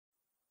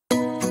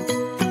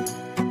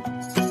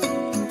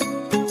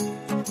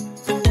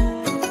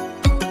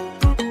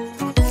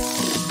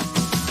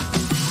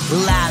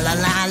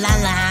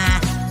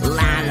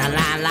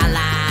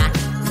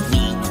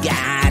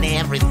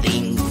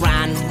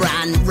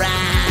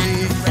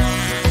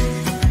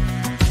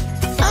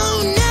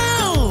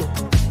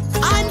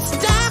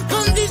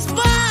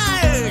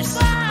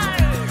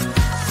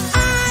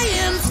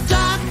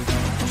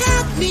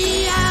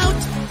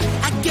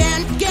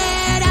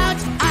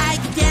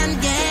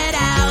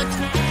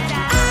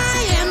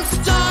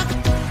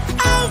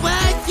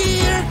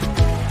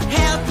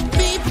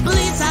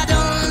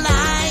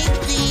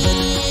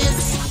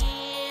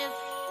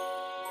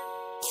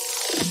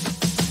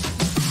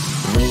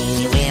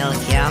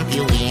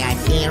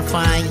care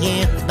for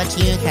you, but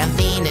you have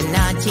been a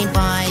naughty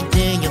boy.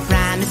 Do you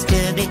promise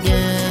to be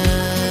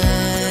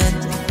good?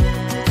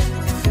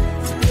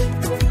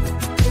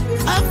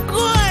 Of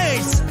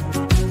course!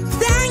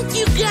 Thank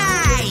you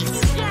guys!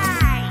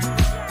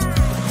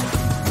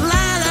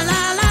 La la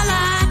la la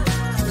la,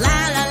 la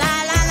la la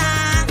la la,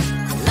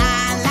 la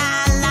la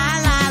la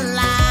la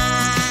la,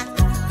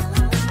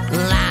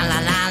 la la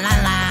la la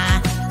la,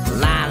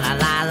 la la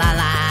la la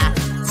la.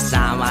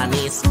 Someone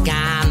is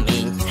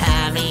coming,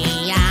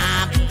 hurry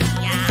up.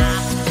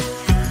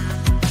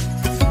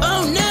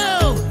 Oh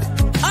no!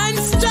 I'm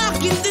stuck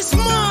in this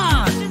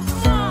mud!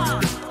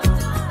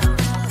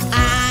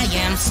 I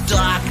am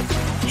stuck.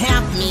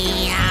 Help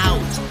me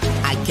out.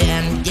 I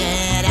can't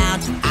get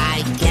out.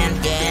 I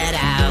can't get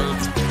out.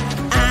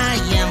 I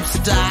am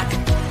stuck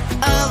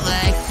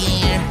over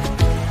here.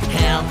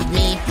 Help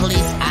me,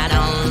 please. I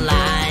don't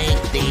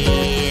like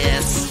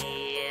this.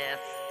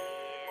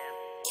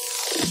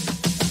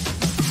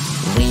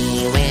 We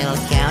will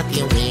help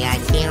you. We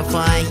are here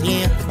for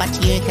you. But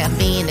you have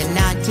been a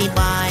naughty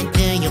boy.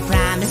 Do you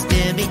promise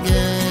to be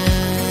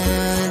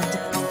good?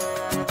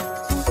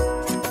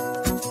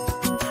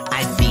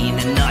 I've been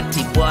a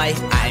naughty boy.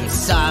 I'm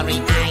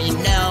sorry, I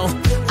know.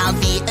 I'll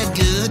be a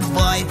good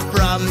boy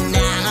from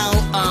now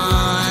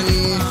on.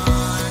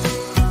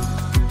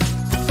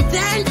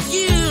 Thank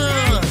you.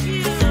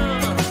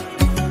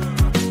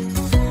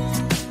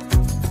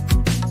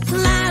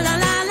 La la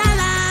la la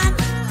la,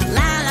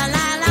 la la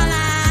la la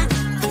la,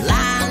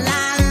 la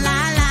la la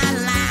la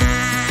la.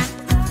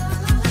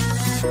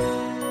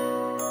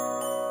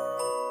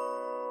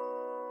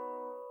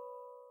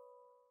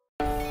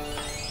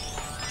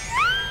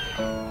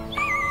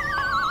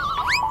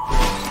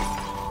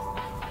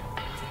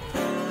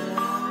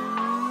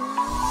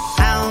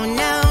 Oh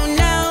no,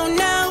 no,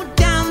 no,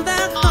 down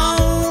the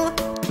hole.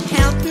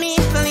 Help me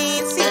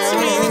please, it's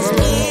really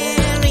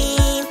scary.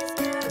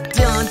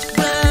 Don't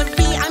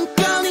worry, I'm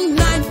calling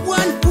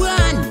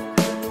 911.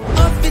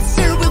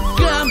 Officer will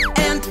come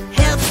and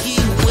help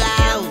you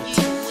out.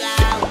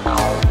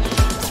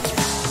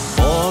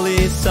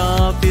 Police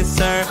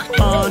officer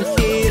on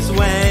his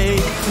way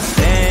to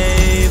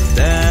save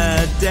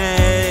the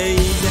day.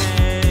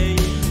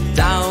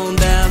 Down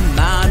the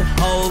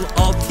manhole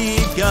off he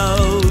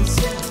goes.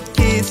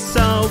 He's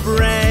so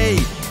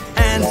brave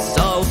and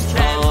so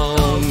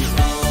strong.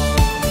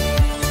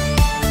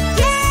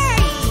 Yay!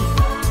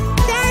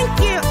 Thank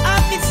you,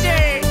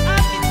 officer.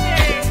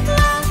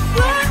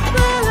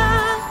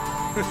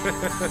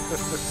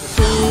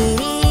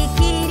 Kitty,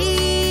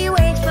 kitty,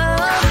 wait for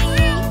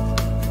me.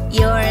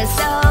 You're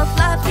so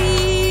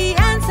fluffy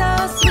and so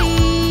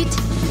sweet.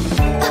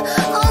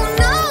 Oh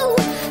no,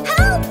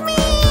 help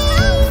me!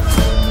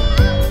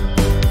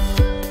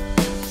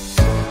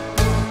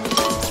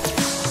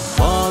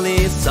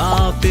 Police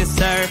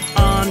officer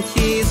on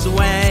his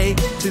way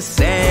to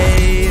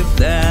save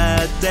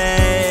the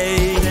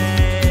day.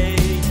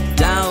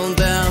 Down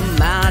the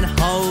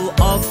manhole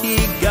off he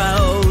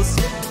goes.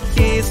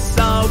 He's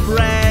so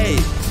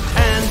brave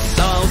and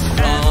so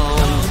strong.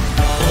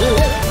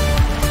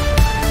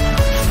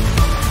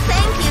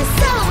 Thank you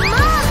so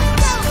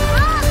much!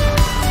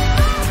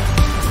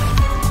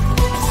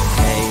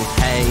 Hey,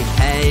 hey,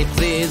 hey,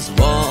 please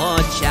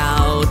watch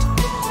out.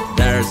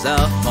 There's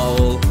a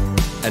hole,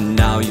 and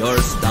now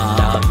you're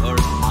stuck.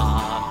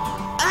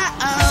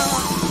 Uh-oh.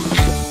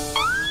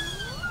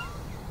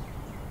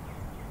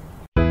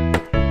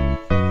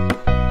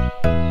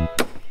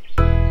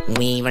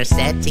 We were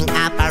setting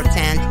up our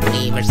tent.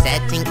 We were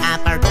setting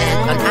up our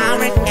tent on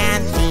our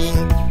camping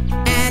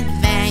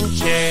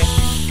adventure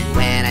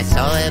when I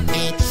saw a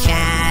big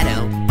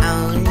shadow.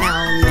 Oh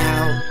no,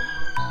 no.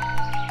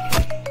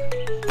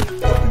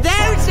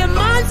 There's a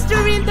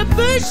monster in the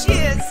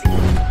bushes.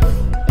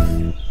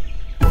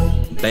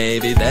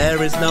 Baby,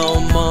 there is no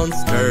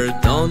monster,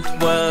 don't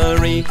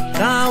worry.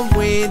 Come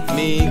with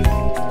me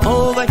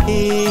over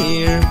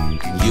here.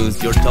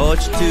 Use your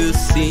torch to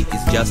see,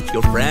 it's just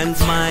your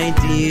friends, my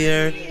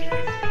dear.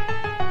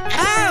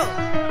 Oh,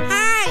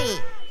 hi.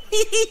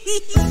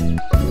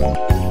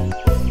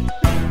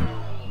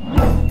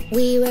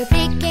 We were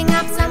picking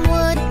up some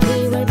wood.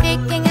 We were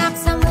picking up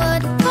some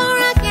wood for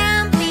a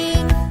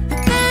camping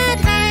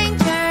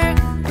adventure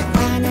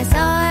when I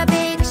saw a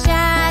big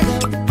shadow.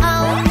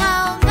 Oh no,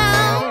 no!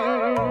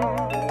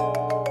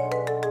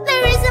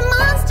 There is a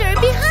monster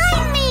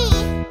behind me.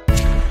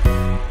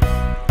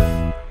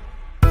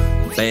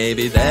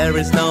 Baby, there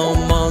is no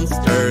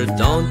monster,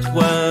 don't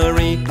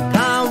worry.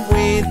 Come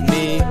with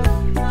me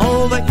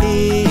over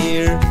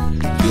here.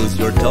 Use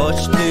your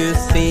torch to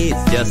see,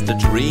 it's just a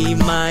tree,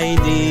 my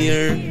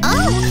dear.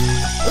 Oh,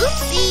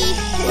 oopsie!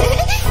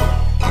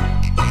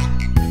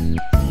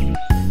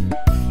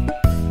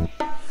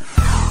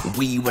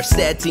 We were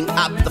setting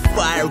up the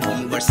fire.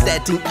 We were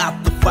setting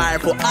up the fire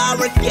for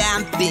our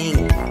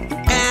camping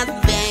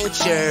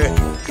adventure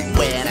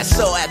when I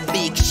saw a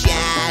big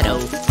shadow.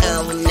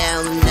 Oh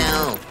no,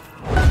 no.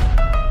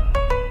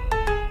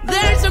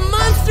 There's a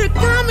monster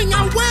coming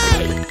our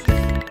way.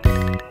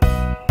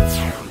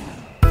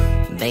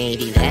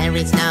 Baby, there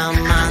is no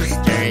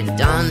monster,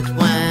 don't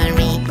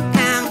worry.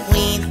 Come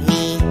with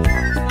me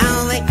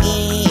over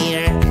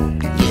here.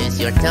 Use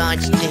your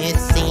touch to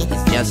see,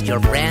 it's just your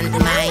friend,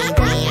 my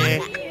dear.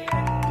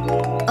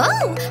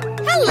 Oh,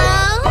 hello.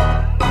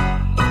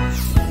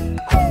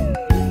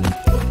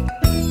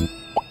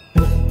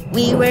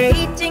 We were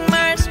eating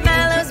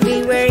marshmallows,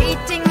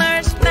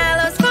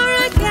 for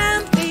a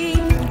camping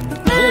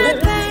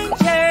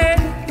adventure.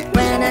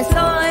 When I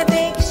saw a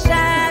big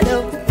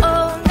shadow,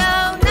 oh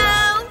no,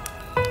 no.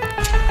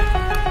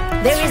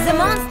 There is a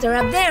monster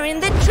up there in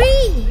the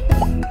tree.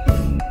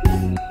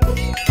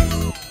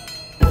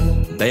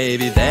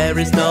 Baby, there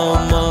is no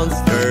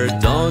monster,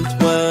 don't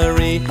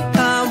worry.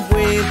 Come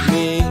with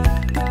me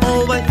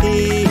over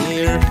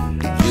here.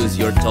 Use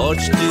your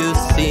torch to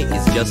see,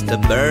 it's just a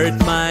bird,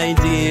 my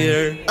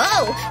dear.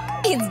 Oh,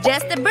 it's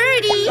just a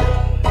birdie.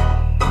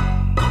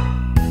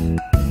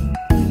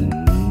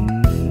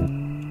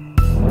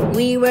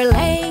 We were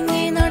laying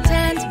in our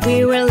tent,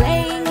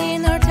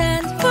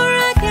 for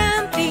a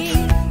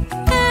camping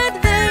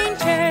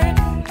adventure.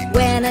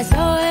 When I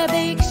saw a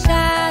big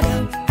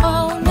shadow,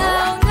 oh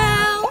no,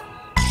 no.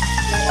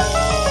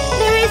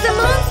 There is a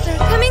monster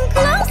coming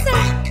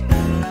closer.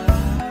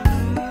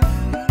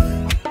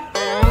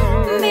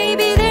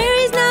 Maybe there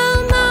is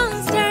no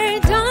monster,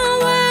 don't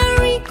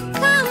worry.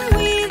 Come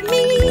with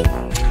me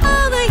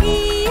over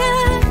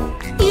here.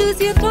 Use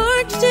your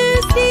torch to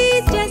see,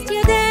 it's just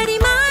your daddy,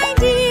 my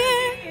dear.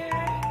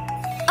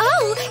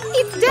 Oh,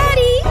 it's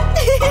daddy.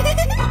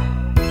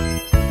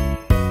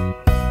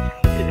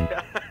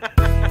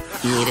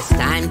 It is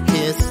time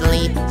to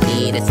sleep,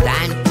 it is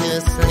time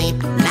to sleep.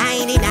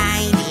 Nighty,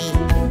 nighty,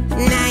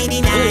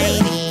 nighty,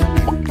 nighty.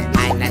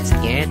 I'm not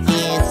scared,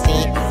 you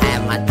see, I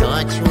have my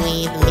torch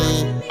with me.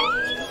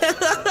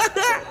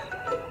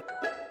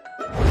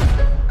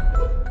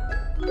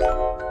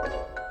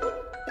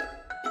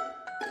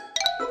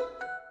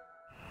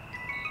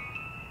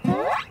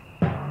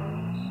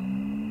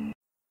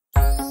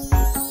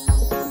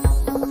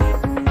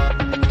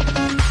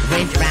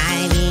 We're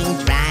driving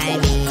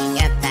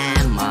at the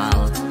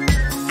mall.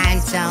 I'm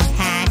so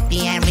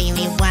happy, I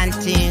really want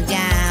to go.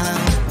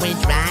 We're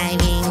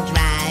driving,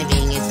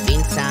 it's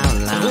been so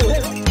long.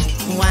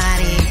 What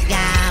is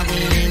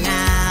going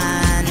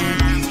on?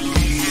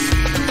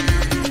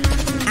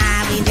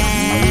 Are we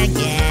there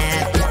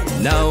yet?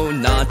 No,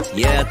 not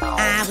yet.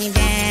 Are we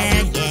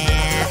there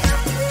yet?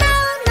 No,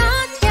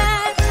 not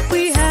yet.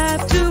 We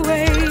have to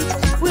wait.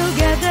 We'll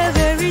get there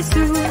very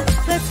soon.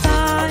 Let's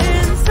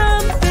find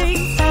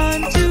something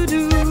fun to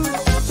do.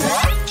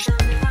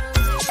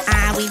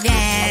 Are we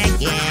there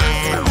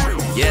yet?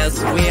 Yes,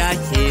 we are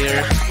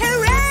here.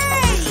 Hooray!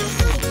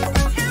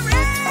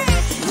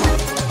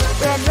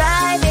 We're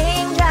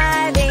driving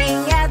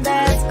at the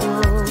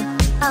school.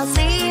 I'll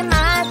see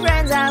my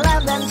friends, I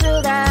love them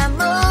to the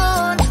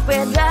moon.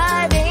 We're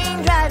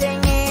driving,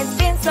 it's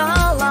been so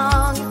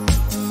long.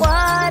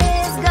 What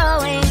is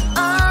going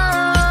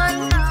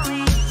on?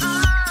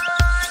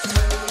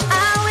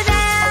 Are we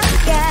there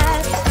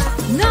yet?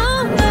 No,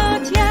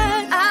 not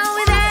yet. Are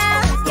we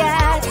there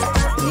yet?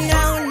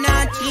 No,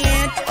 not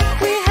yet.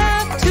 We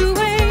have to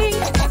wait.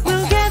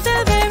 We'll get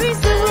there very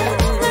soon.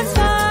 Let's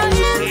find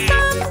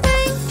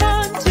something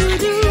fun to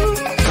do.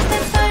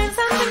 Let's find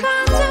something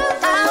fun to do.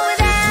 Are we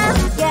there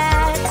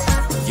yet?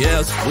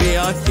 Yes, we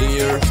are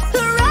here.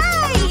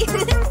 Hooray!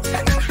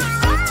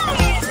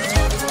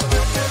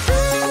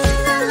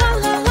 La la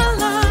la la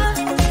la.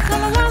 La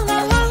la la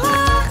la la.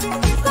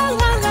 La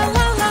la la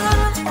la la.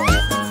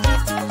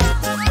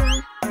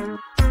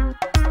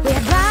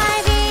 We're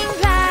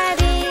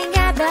driving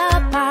at the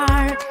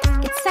park.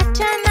 It's such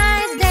a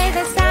nice day,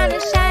 the sun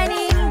is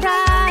shining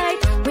bright.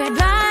 We're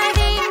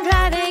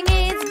driving,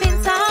 it's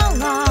been so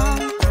long.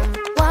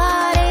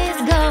 What is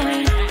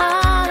going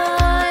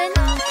on?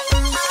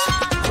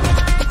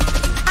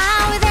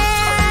 Are we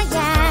there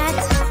yet?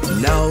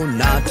 No,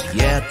 not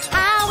yet.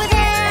 Are we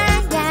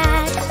there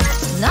yet?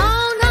 No,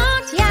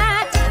 not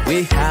yet.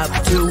 We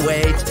have to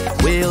wait,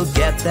 we'll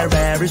get there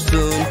very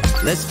soon.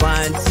 Let's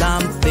find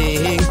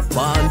something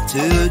fun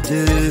to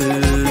do.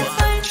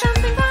 Find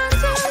something fun to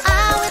do.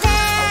 Are we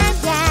there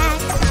yet?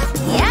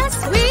 Yes,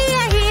 we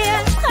are here.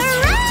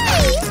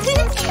 Hooray!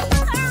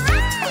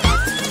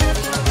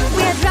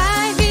 We're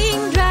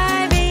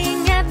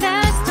driving at the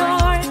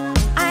store.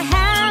 I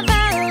have a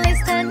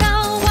list to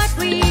know what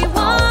we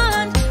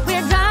want.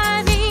 We're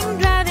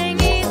driving,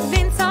 it's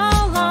been so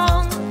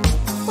long.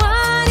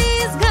 What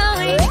is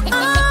going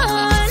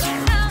on?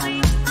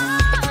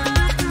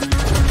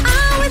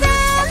 Are we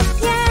there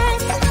yet?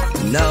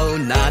 No,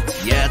 not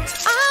yet.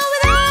 Are we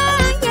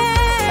there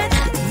yet?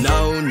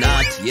 No,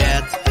 not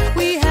yet.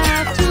 We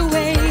have to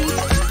wait.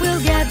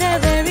 We'll get there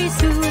very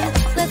soon.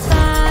 Let's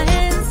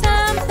find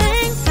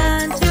something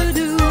fun to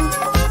do.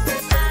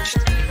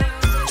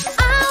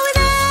 Are we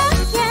there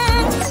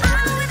yet?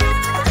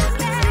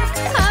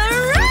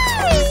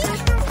 Hooray!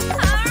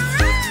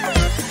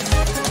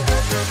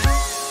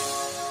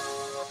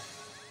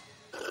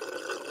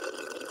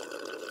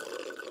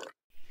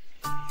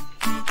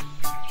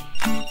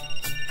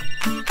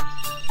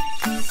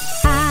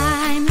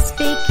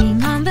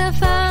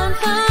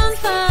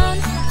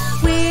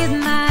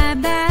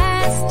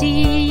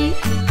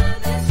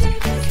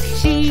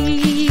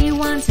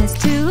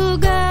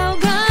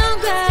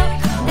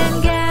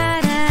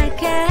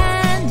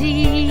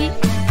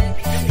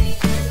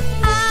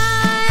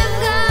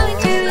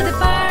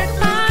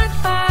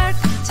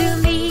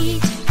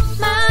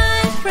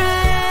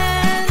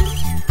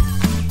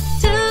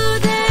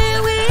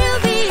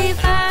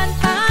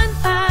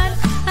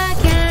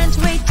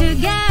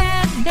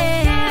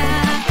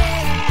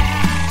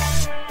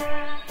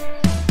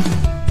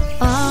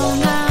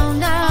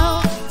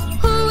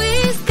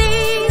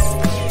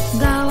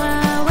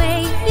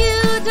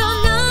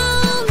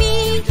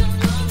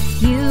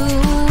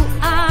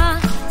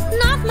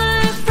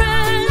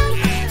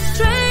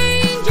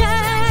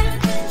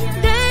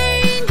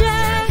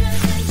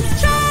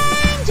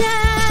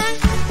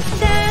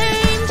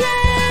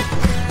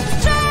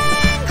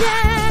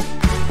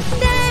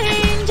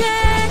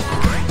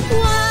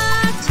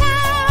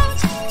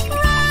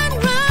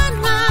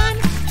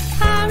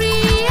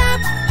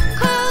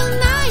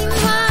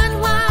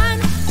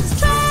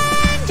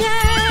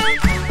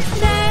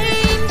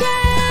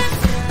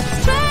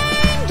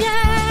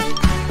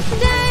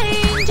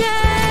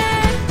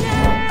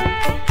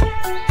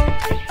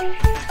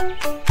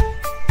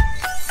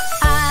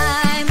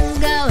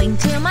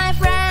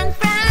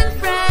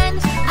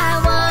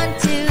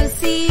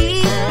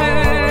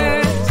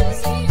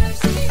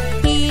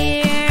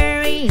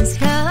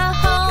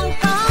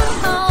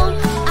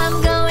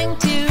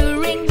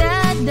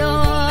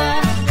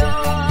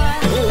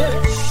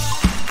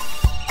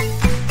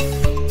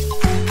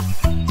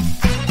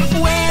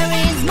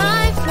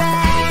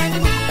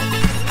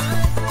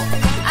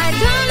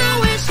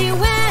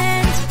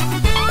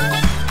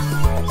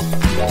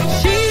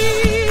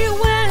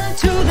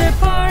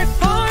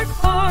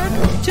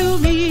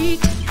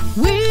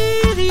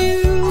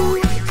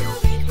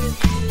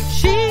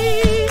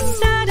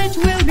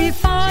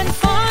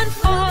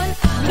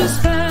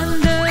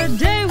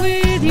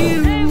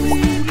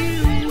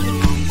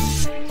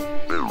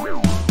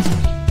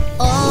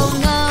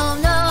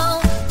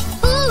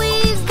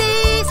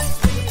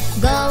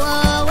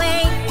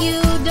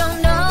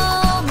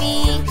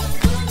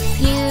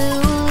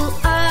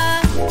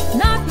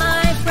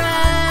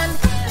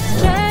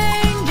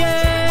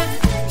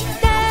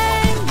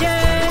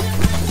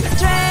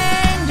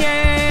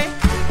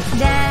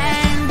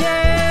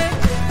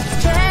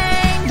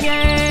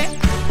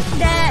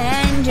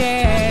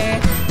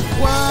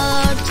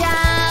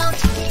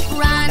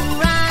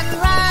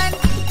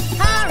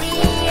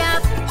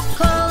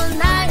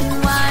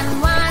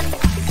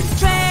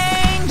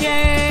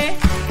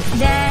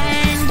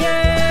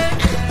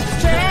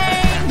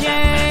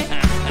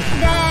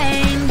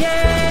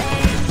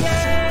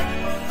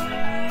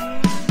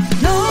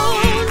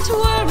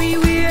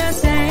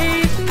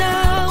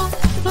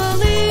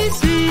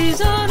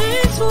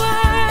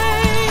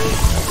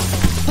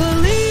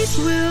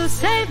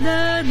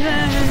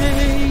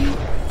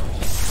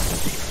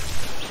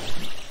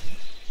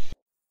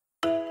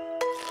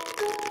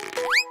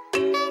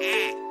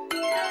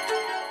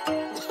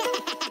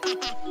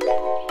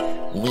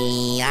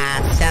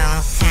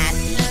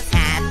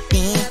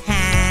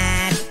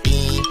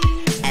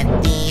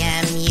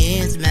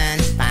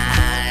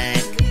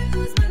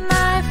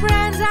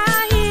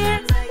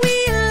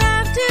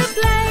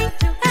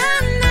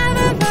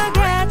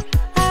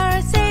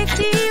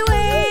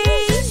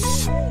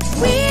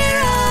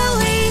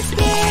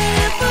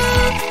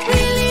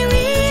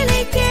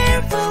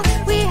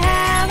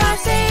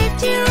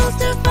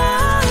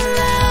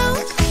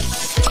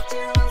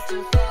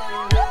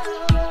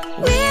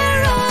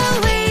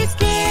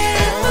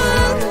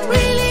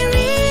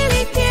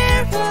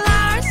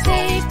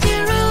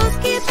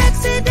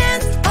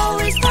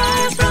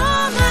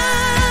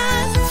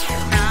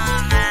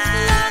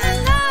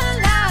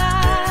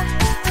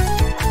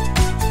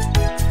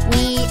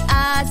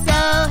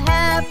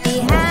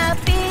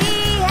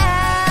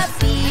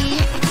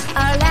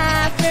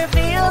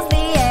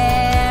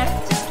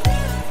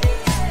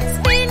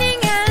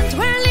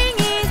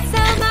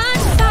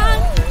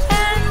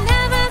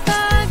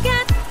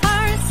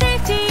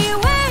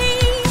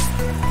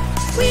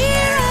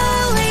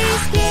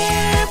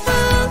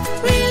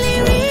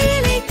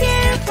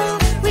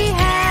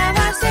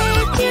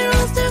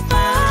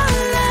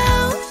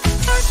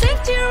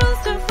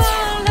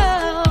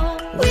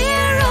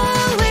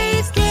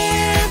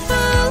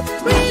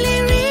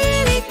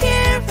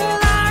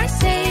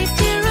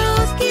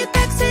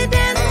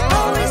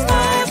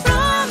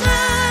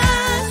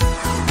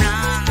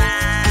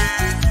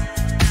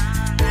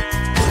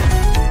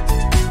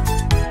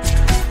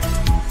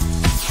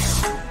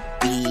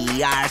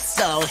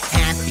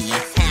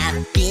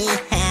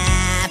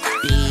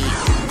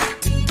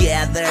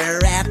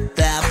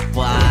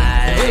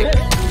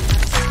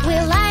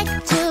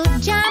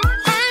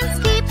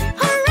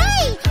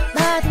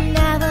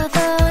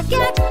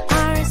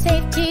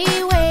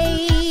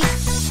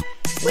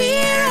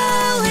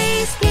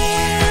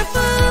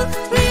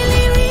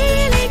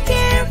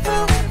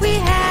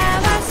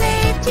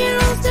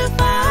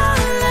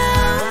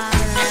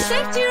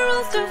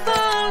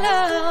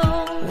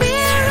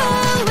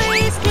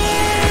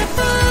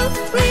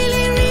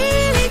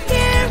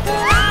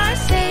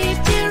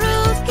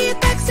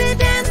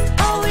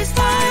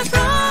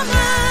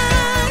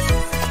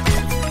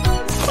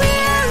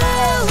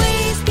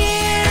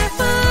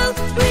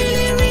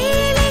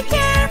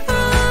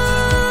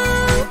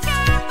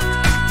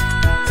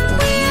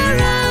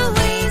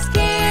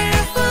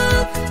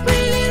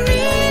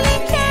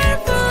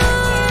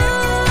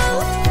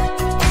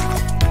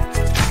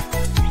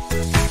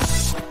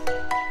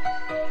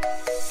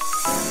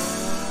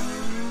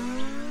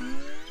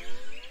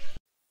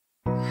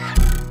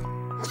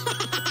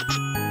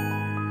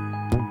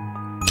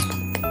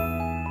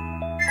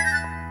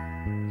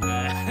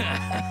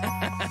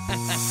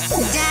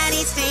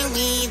 Daddy, stay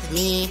with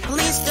me,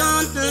 please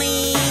don't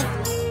leave.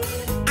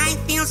 I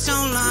feel so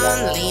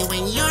lonely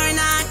when you're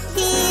not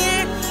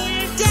here.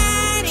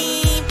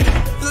 Daddy,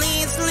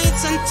 please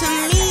listen to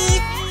me.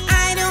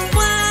 I don't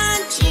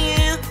want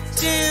you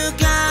to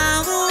go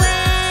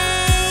away.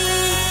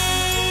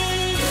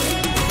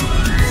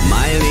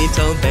 My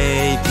little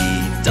baby,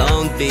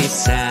 don't be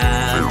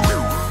sad.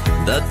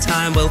 The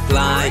time will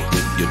fly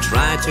if you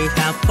try to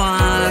have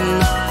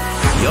fun.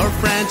 Your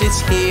friend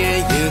is here,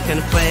 you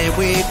can play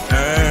with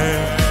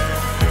her.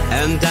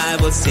 And I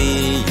will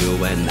see you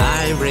when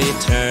I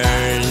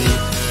return.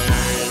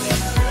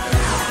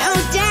 Oh,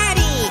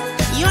 Daddy,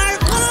 you are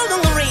old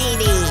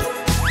already.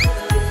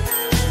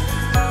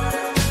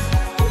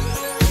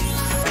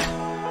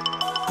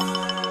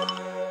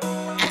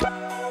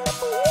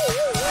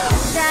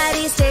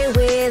 Daddy, stay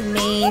with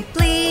me,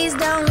 please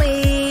don't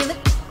leave.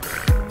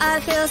 I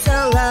feel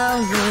so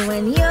lonely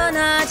when you're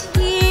not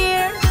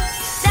here.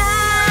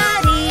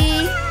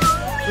 Daddy,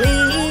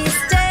 please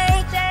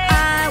stay.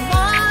 I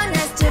want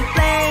us to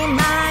play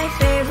my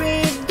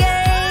favorite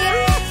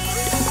game.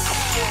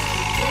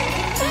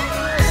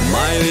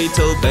 My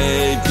little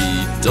baby,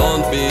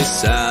 don't be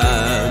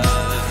sad.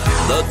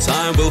 The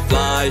time will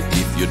fly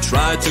if you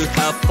try to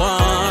have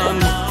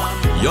fun.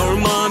 Your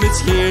mom is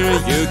here,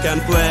 you can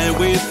play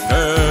with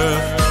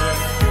her.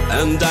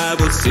 And I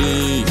will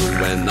see you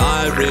when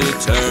I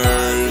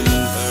return.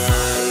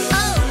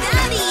 Oh,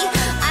 Daddy,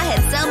 I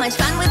had so much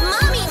fun with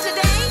Mommy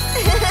today.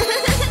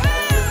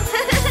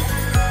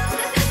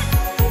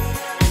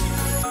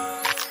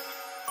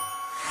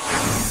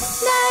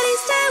 Daddy,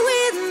 stay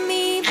with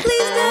me,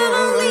 please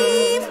don't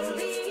leave.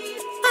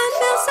 I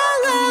feel so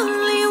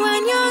lonely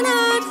when you're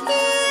not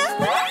here.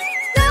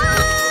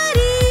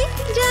 Daddy,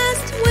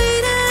 just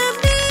wait a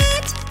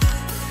bit.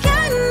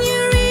 Can you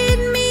read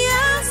me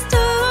a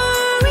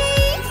story?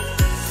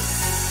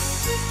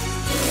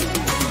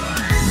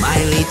 My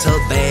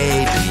little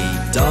baby,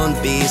 don't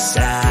be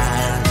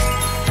sad.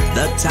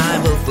 The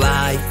time will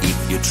fly if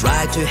you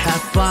try to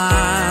have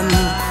fun.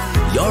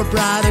 Your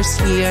brother's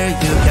here,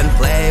 you can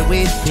play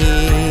with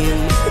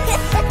him.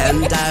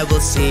 And I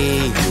will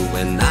see you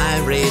when I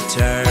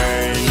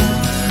return.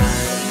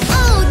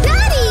 Oh,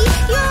 Daddy,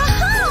 you're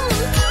home.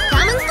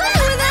 Come and play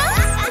with us.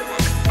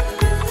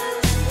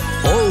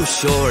 Oh,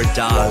 sure,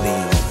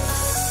 darling.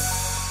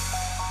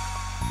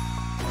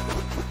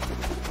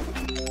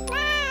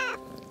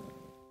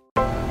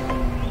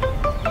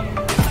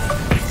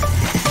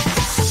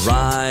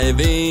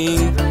 Driving,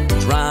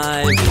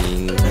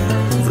 driving,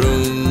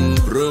 vroom,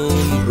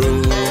 vroom,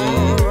 vroom.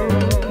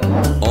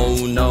 Oh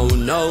no,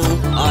 no,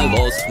 I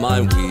lost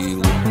my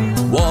wheel.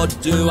 What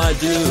do I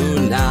do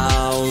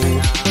now?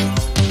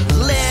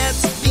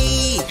 Let's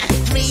be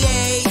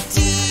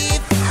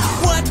creative.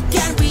 What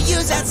can we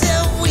use as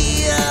a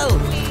wheel?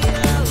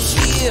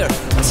 Here,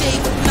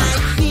 take my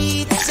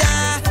pizza.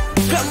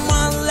 Come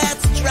on,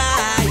 let's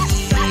try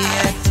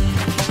it.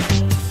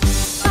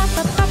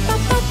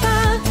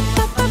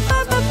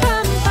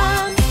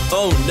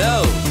 Oh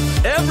no,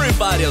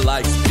 everybody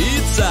likes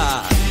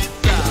pizza.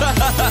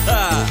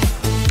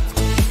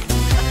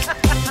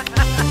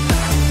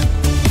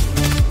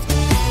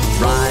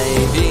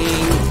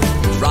 Driving,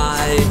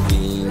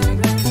 driving,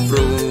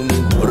 vroom,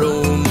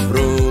 vroom,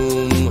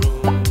 vroom.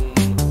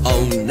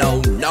 Oh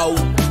no, no,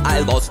 I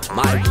lost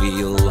my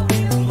wheel.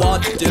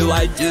 What do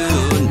I do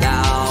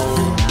now?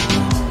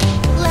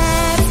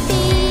 Let's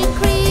be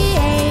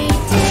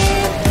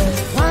creative.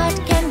 What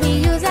can we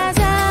use as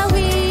a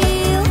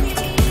wheel?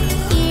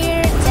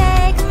 Here,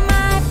 take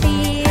my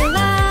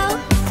pillow,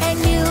 and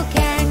you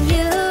can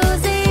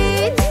use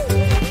it.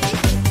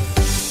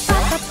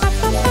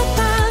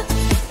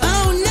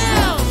 Oh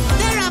no,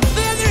 there are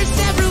feathers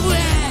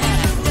everywhere.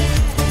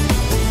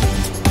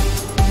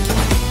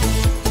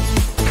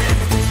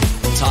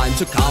 Time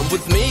to come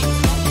with me.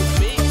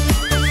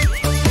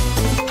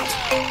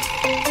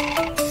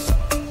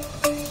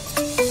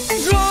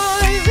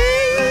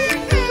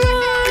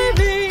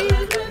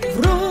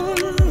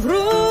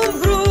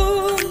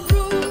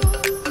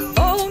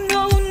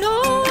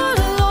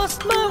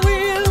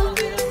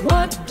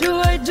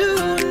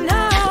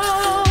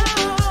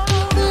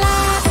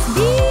 Let's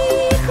be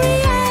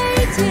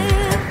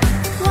creative.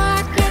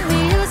 What can we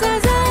use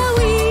as a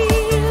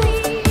wheel?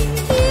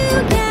 You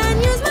can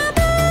use my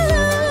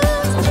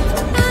balloons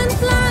and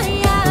fly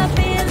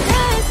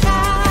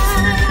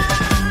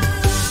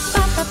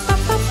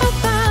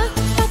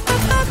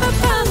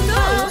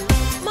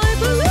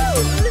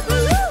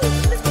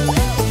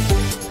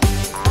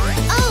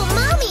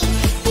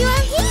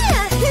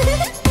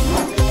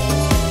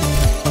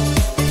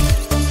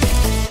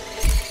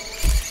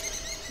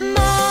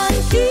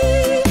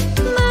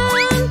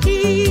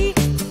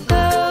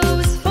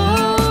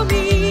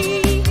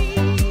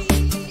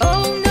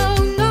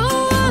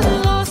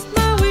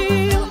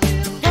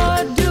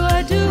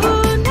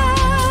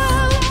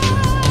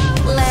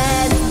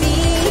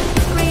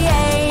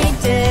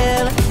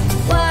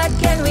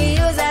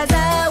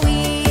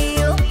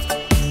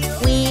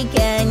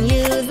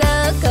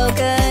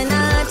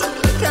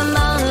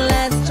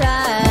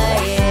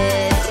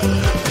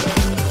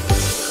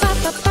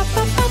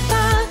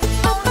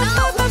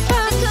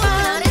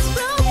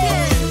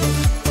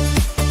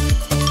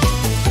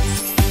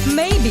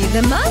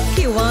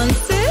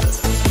wants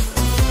it?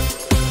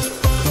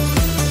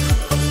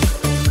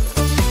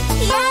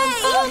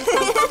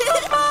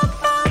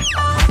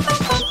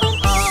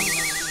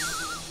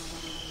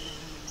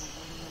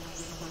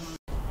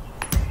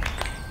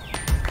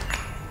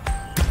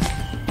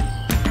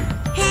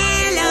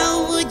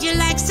 Hello, would you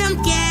like some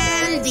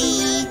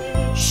candy?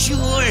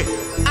 Sure,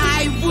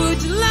 I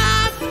would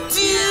love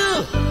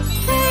to.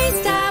 Hey,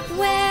 stop,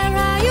 where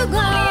are you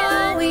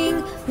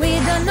going? We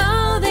don't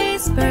know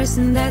this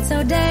person, that's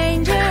so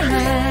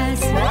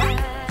dangerous.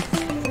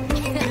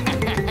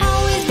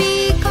 Always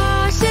be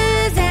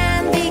cautious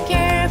and be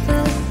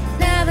careful.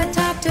 Never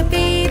talk to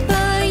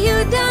people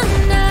you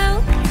don't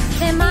know.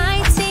 They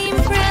might seem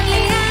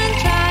friendly and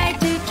try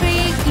to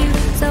trick you,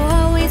 so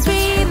always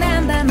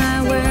remember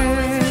my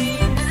word.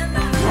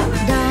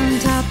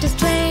 Don't talk to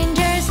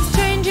strangers,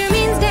 stranger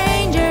means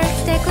danger.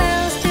 Stay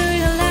close to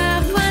your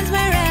loved ones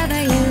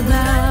wherever you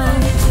go.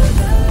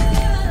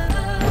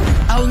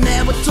 I'll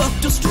never talk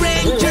to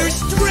strangers.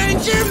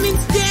 Stranger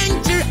means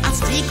danger. I'll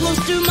stay close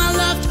to my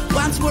loved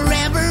ones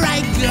wherever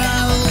I go.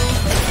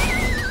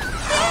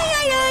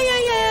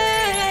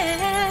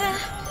 Yeah.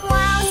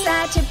 Wow,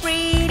 such a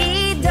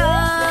pretty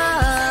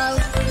doll.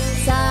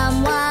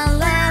 Someone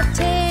left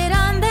it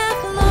on the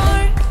floor.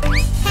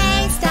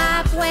 Hey,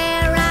 stop,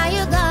 where are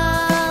you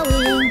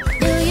going?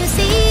 Do you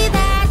see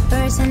that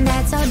person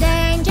that's so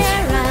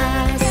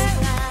dangerous?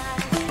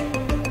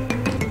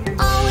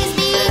 Always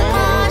be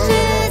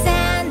cautious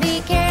and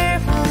be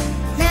careful.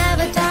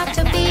 Never talk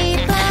to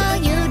people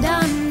you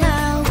don't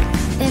know.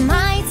 They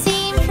might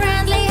seem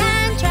friendly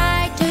and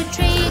try to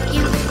trick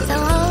you, so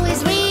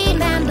always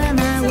remember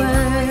my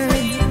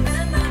words.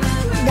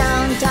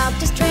 Don't talk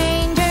to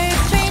strangers,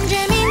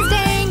 stranger means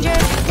danger.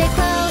 Stay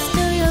close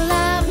to your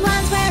loved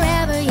ones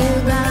wherever you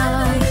go.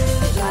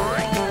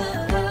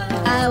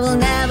 I will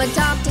never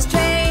talk to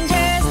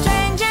strangers,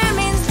 stranger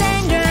means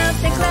danger.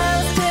 Stay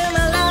close to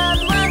my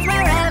loved ones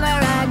wherever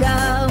I go.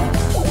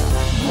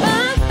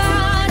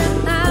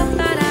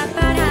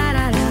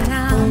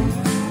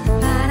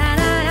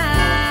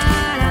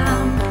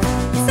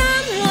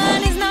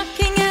 Someone is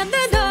knocking at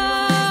the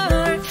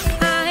door.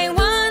 I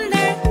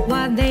wonder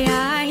what they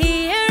are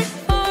here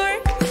for.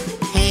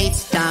 Hey,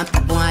 stop,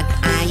 what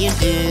are you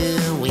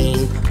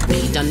doing? We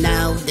don't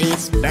know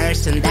this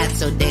person that's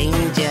so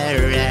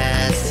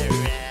dangerous.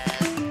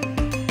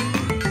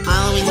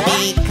 Always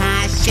be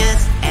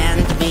cautious and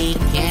be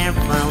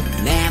careful.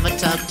 Never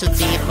talk to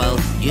people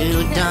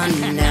you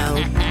don't know.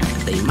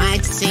 They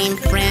might seem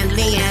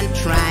friendly and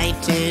try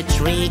to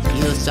trick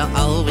you, so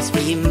always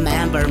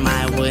remember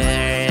my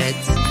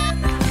words.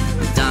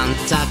 Don't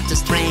talk to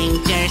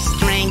strangers,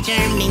 stranger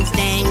means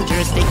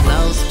danger. Stay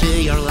close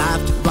to your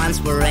loved ones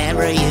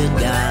wherever you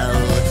go.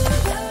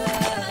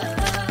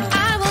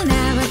 I will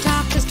never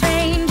talk to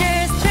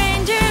strangers,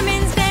 stranger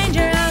means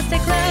danger. I'll stay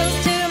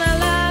close to my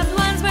loved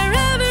ones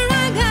wherever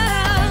I go.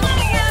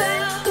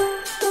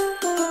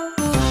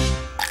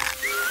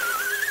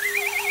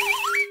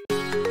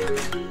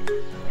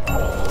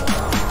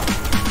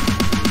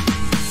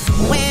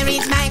 Where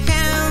is my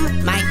home?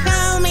 My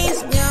home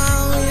is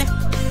gone.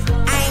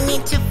 I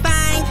need to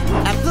find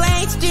a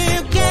place to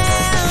go.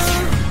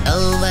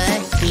 Over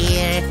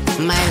here,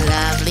 my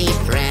lovely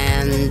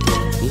friend.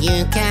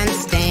 You can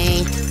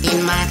stay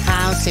in my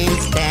house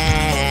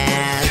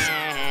instead.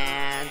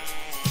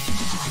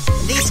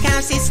 This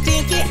house is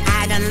stinky,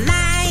 I don't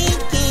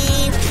like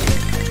it.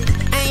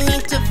 I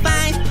need to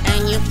find a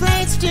new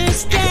place to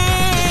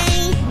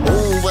stay.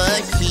 Over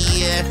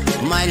here,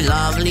 my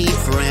lovely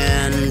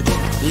friend.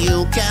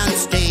 You can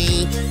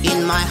stay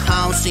in my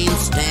house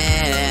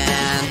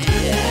instead.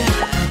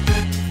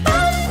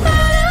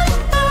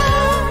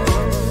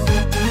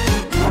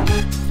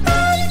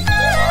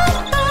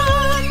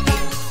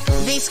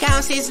 This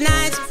house is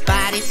nice,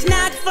 but it's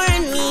not for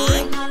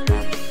me.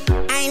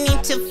 I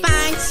need to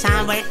find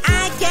somewhere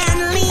I can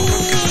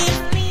live.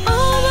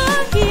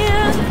 Over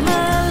here,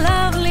 my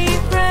lovely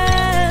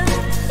friend.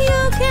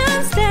 You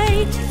can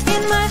stay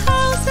in my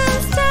house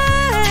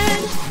instead.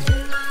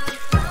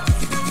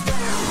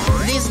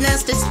 This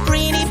nest is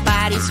pretty,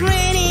 but it's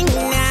raining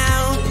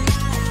now.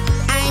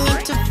 I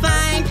need to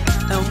find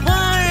a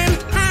warm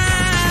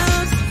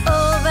house.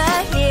 Over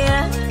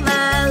here,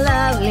 my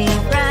lovely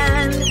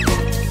friend.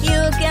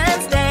 You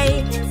can stay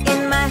in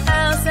my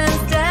house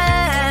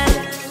instead.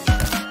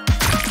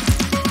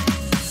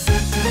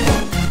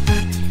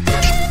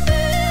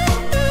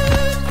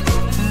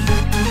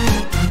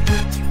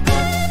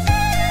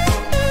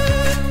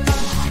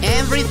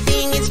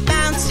 Everything is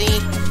bouncy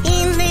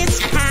in this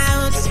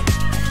house.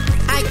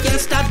 I can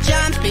stop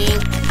jumping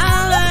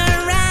all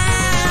around.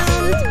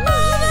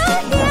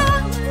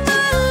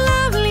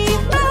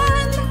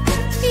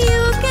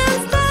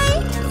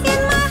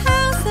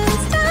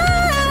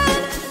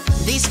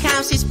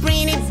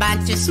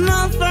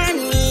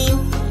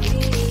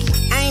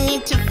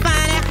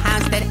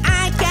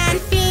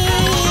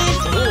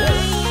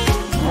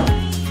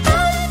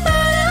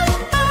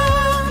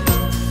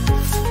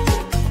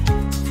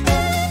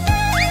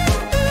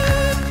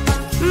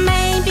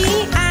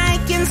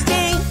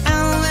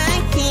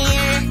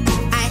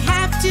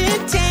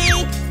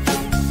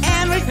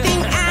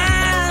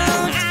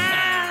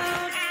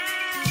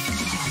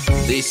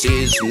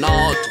 This is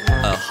not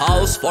a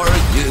house for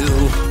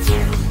you.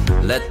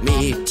 Let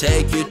me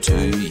take you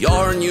to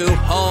your new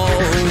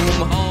home.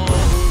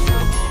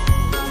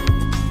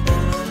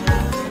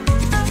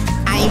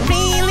 I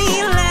really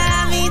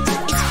love it,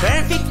 it's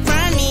perfect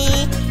for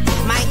me.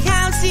 My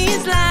house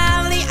is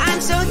lovely,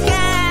 I'm so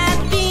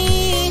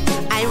happy.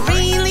 I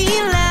really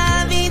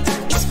love it,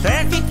 it's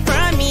perfect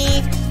for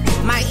me.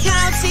 My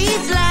house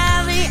is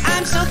lovely,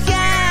 I'm so happy.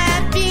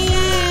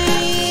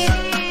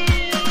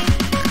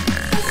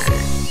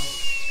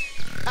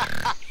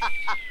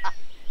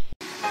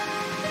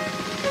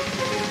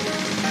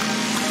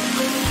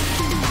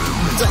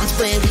 Don't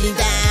play with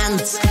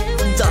ants,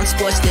 don't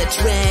squash the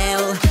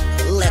trail.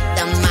 Let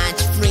them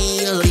march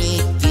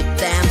freely, keep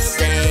them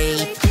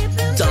safe.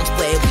 Don't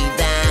play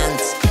with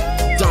ants,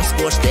 don't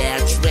squash their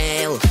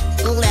trail.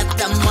 Let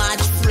them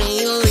march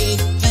freely,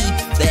 keep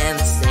them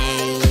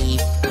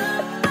safe.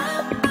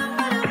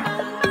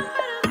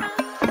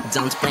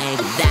 Don't play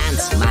with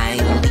ants, my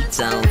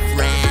little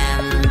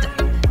friend.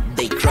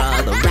 They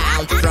crawl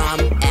around from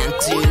end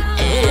to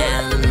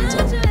end.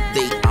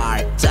 They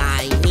are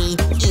tiny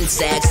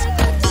insects,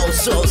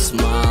 so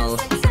small,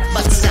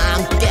 but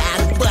some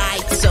can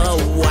bite, so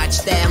watch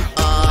them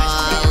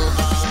all.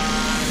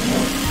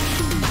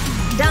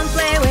 Don't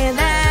play with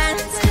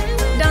ants,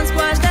 don't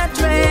squash the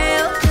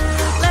trail.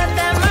 Let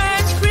them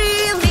march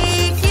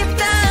freely, keep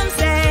them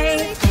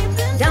safe.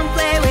 Don't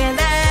play with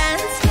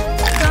ants,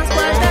 don't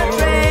squash the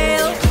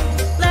trail.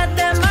 Let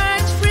them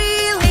march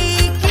freely,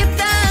 keep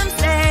them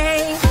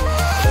safe.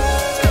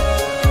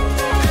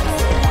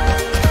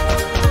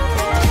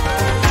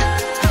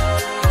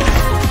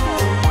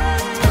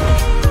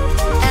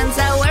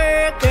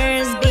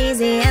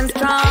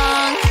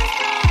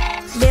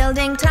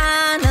 Building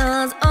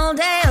tunnels all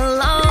day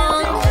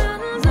long.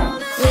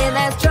 With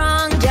their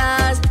strong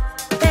jaws,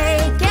 they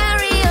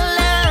carry a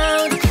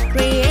load,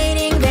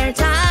 creating their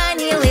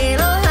tiny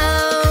little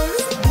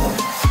homes.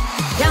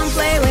 Don't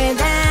play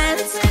with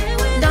ants,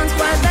 don't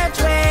squash the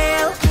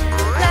trail.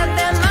 Let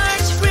them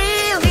march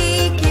freely,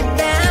 keep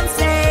them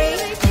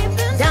safe.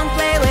 Don't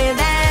play with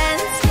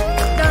ants,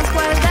 don't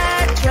squash the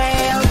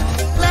trail.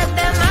 Let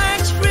them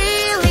march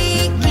freely,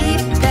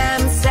 keep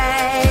them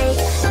safe.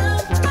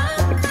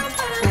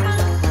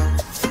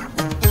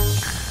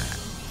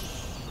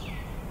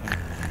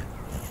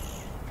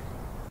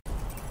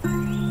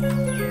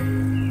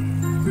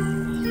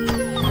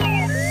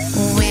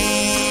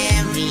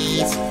 Where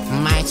is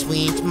my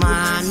sweet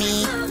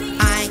mommy?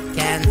 I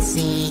can't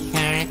see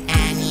her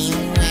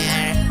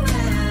anywhere.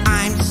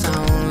 I'm so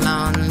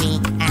lonely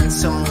and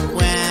so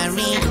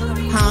worried,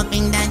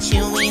 hoping that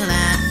you will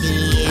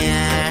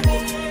appear.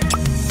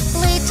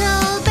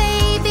 Little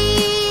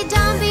baby,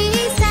 don't be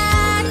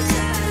sad.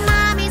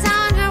 Mommy's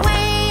on her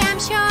way, I'm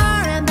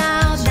sure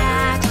about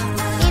that.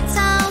 It's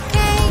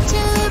okay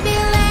to be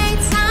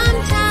late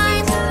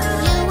sometimes.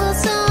 You will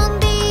soon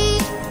be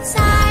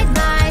side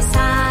by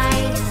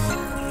side.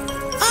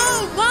 Oh,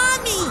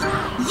 Mommy,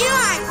 you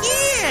are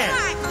here!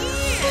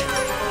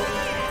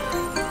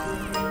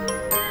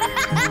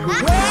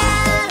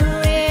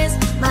 Where is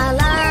my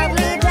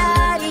lovely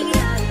daddy?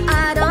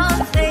 I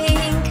don't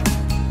think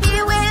he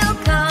will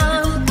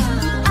come.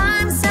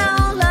 I'm so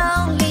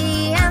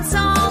lonely and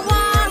so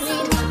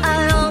worried. I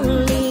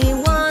only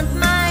want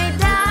my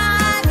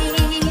daddy.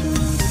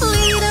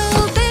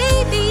 Little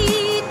baby,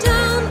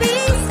 don't be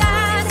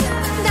sad.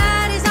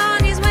 Daddy's on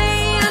his way,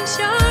 I'm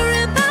sure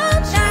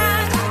about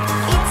that.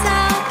 It's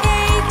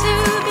okay to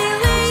be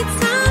late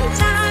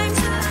sometimes.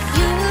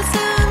 You will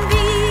soon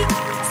be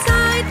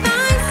side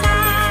by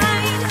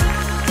side.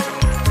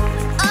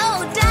 Oh,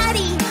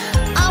 Daddy,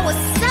 I was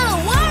so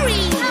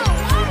worried.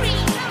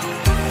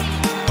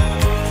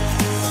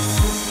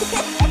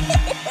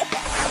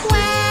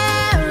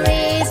 Where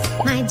is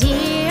my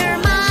dear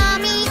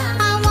mommy?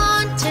 I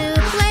want to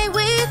play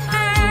with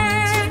her.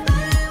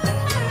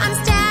 I'm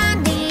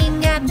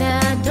standing at the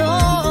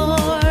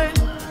door.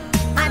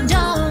 I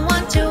don't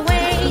want to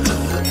wait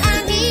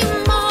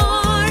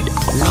anymore.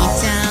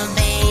 Little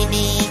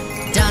baby,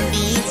 don't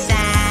be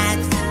sad.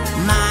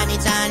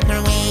 Mommy's on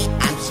her way,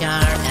 I'm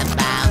sure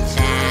about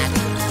that.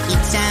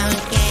 It's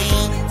okay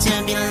to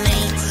be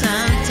late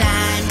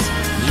sometimes.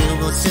 You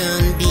will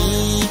soon be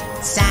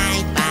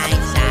side by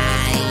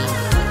side.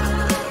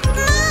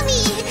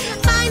 Mommy,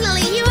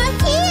 finally you are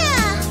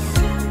here.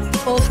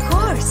 Of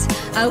course,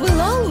 I will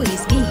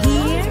always be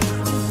here.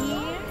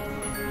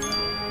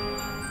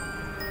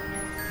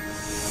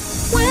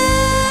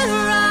 Where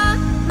are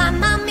my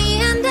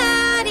mommy and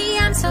daddy?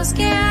 I'm so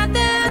scared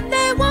that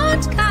they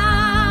won't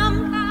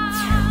come.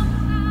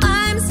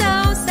 I'm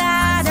so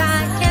sad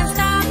I can't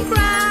stop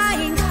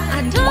crying.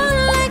 I don't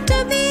like to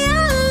be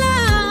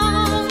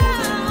alone.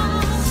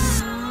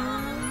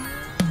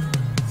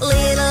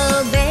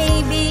 Little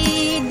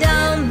baby,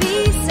 don't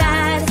be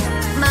sad.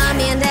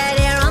 Mommy and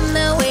daddy are on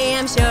the way,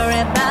 I'm sure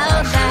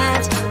about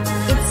that.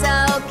 It's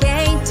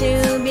okay to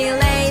be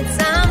late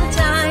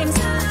sometimes.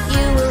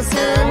 You will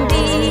soon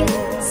be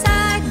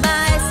side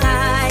by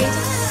side.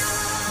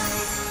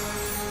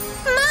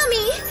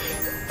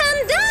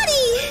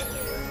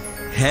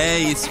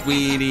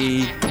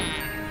 sweetie.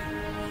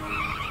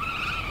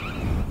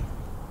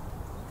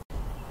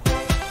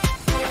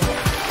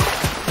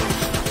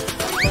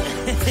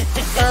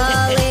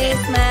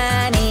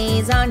 Policeman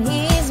is on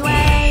his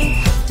way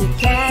to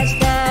catch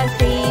the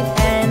thief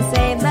and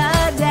save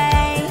the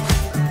day.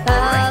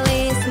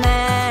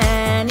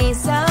 Policeman is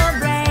so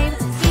brave,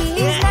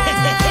 he's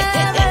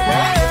never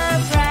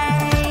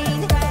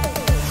afraid.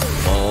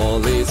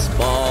 Police,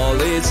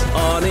 police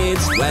on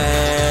its way.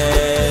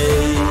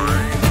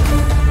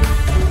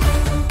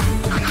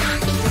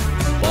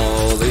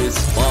 Police,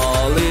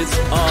 police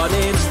on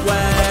its way.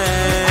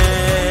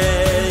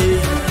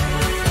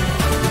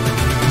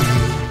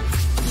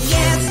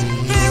 Yes,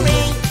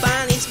 hooray,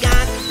 police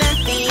got the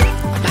thief,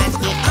 but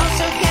he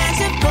also has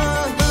a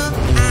boo-boo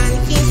on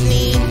his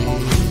knee.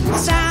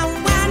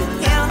 Someone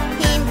help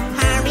him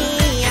hurry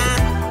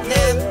up,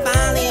 the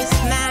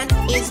policeman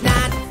is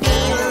not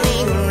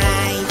feeling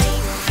right.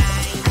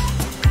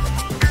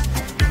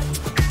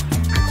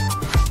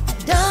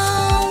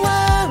 Don't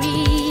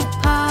worry,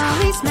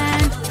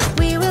 policeman,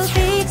 we will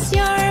fix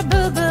your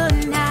boo-boo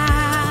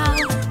now.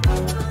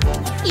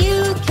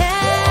 You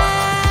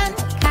can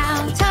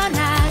count on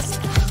us,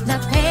 the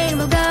pain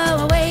will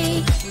go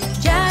away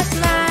just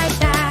like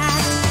that.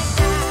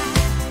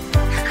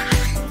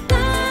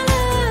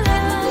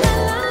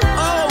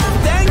 Oh,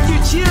 thank you,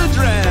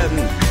 children.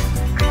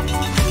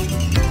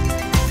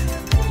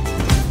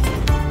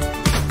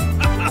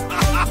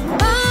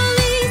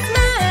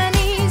 Policeman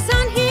is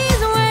on his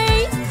way.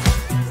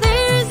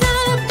 There's a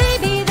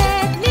baby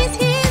that needs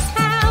his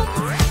help.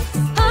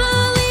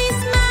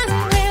 Policeman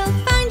will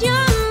find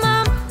your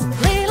mom.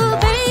 Little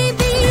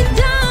baby,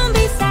 don't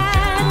be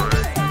sad.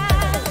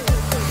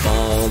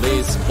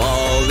 Police,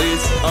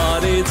 police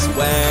on its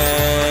way.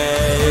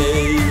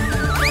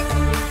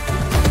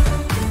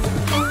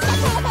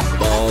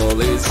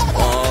 Police,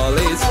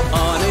 police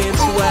on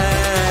its way.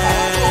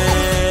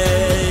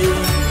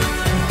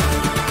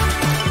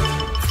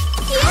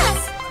 Yes,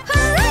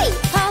 hooray!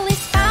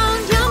 Police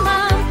found your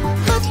mom,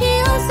 but he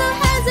also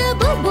has a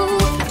boo-boo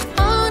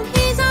on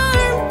his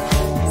arm.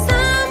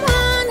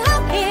 Someone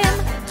help him,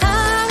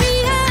 hurry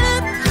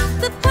up.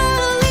 The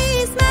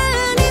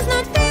policeman is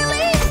not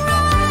feeling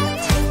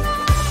right.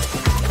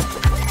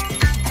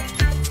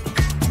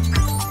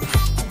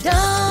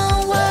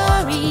 Don't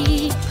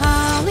worry,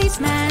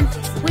 policeman,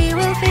 we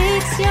will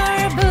fix your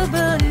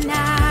boo-boo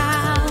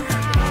now.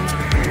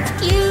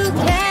 You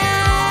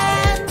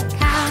can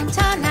count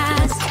on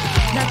us,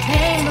 the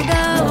pain will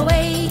go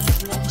away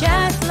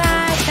just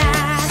like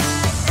that.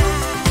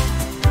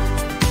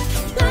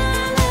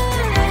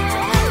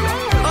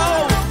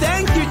 Oh,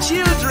 thank you,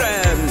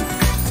 children.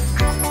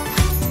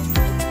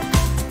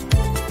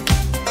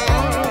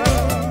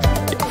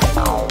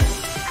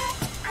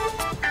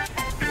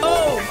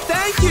 Oh,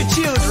 thank you,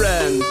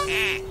 children.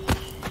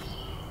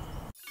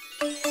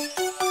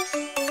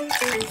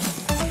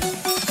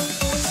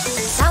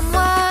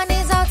 Someone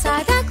is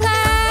outside the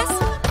class,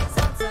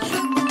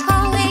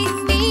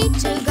 calling me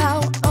to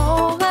go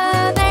over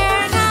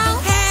there now.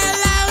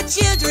 Hello,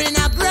 children,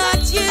 I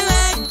brought you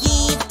a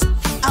gift.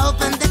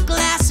 Open the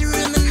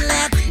classroom and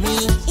let me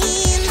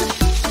in.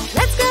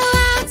 Let's go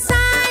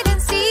outside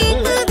and see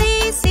who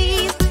this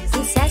is.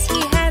 He says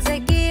he has a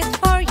gift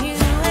for you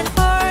and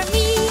for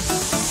me.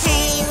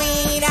 Hey,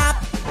 wait up.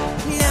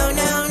 No,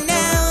 no,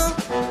 no.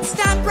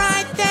 Stop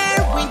right there.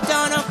 We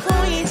don't know who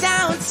is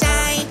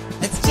outside.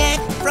 Let's check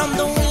from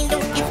the window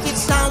if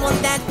it's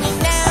someone that we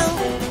know.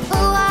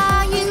 Who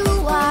are you?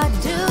 What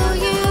do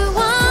you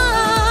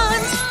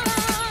want?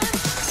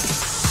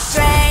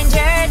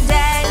 Stranger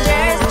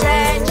danger,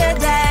 stranger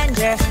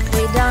danger.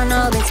 We don't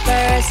know this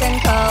person,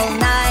 call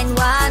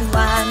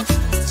 911.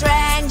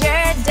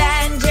 Stranger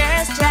danger,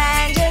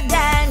 stranger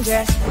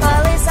danger.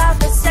 Police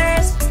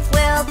officers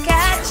will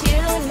catch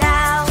you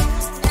now.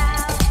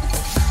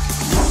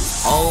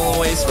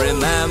 Always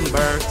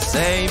remember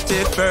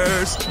safety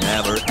first.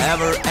 Never,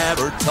 ever,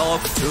 ever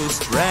talk to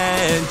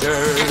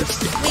strangers.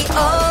 We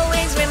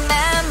always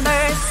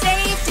remember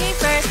safety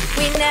first.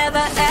 We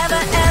never,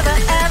 ever, ever,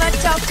 ever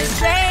talk to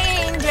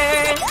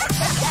strangers.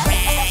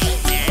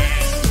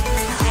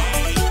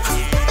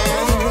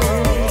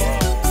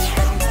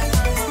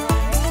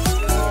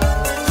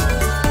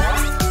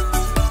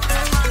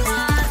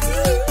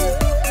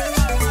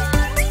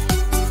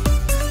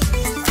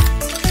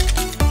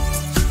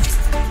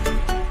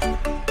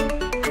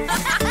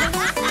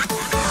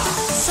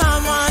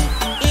 Someone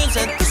is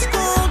at the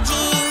school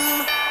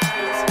gym,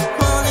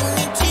 calling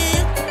me to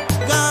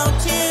go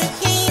to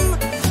him.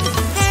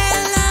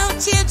 Hello,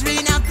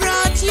 children, I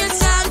brought you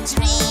some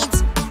treats.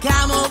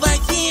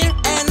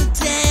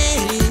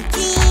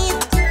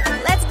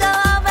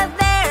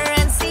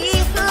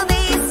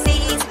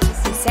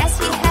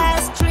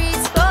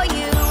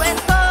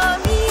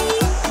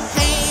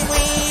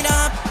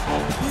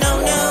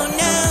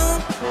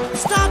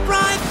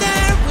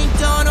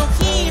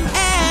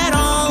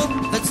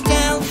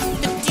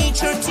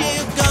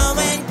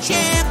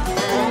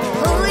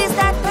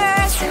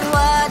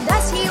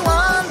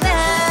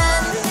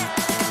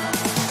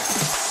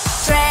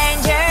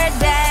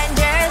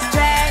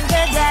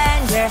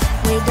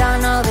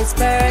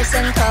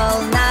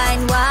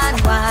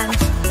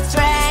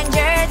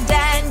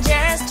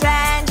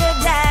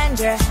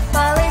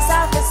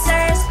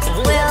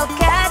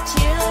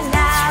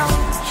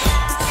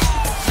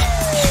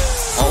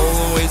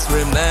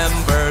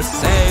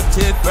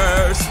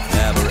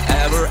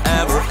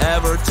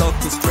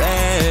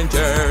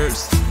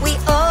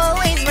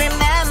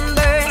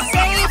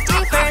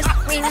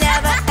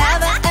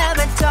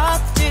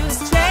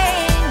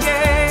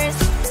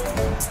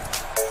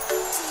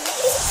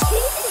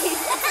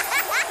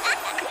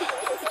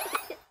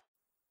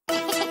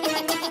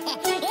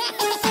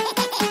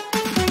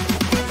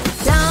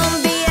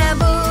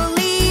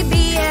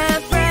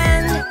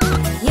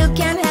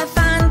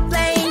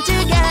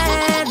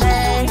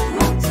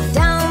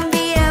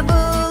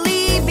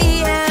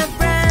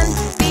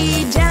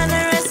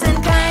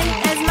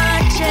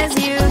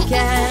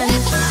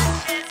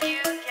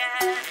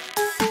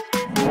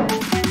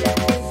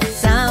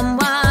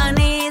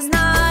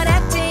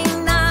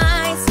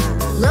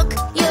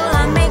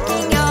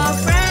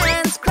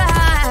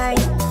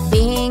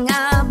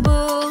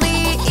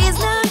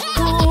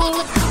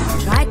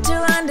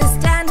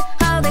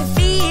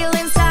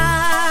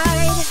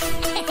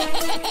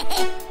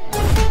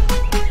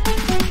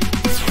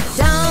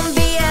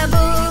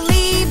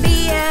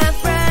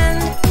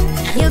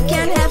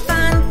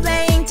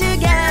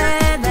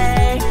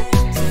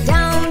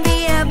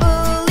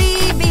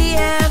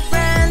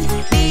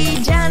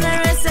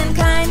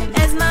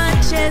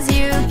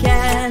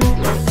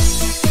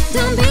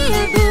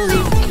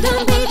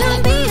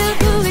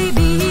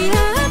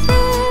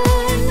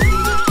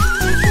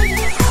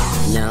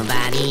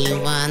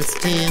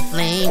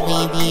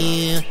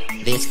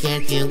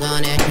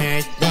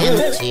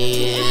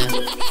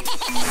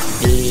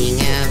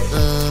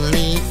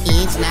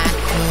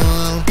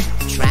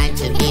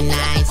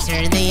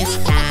 better this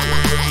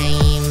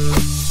time.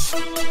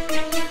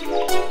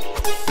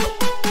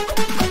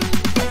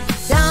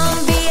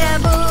 Don't be a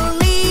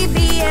bully,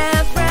 be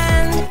a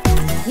friend.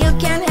 You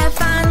can have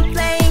fun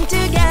playing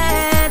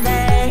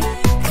together.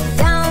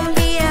 Don't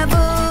be a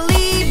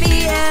bully,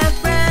 be a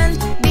friend.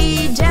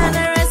 Be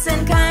generous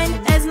and kind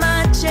as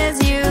much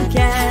as you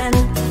can.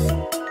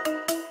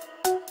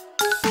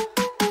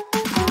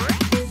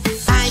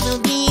 I will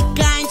be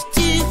kind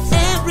to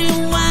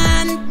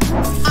everyone.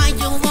 I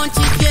don't want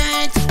to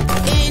hurt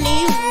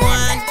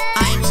anyone.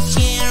 I will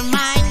share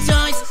my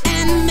toys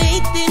and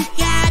make them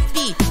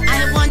happy.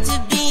 I want to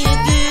be a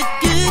good,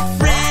 good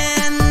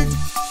friend.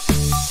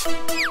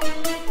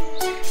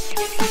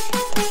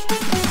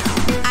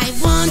 I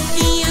won't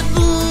be a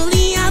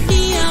bully, I'll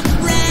be a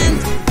friend.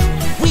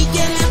 We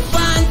can have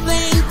fun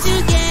playing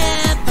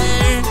together.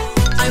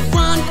 I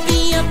won't be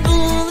a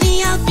bully,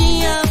 I'll be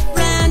a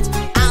friend.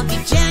 I'll be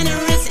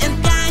generous and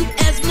kind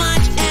as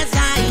much as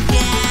I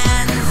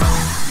can.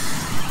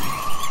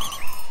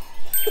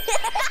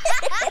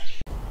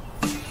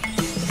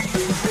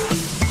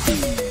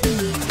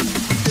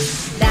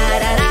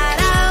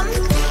 Da-da-da-dum,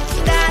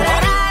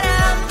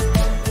 da-da-da-dum.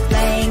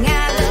 Playing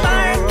at the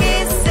park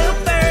is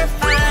super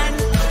fun.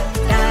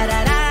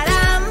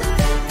 Da-da-da-dum,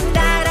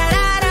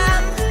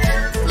 da-da-da-dum.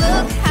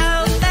 Look how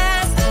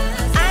fast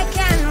I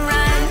can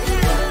run.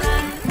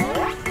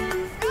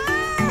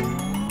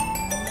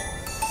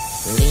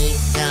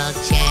 Little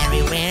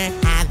cherry, where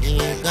have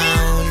you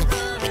gone?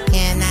 We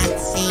cannot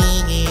see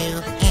you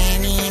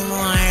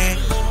anymore.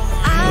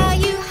 Are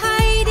you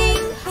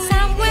hiding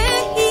somewhere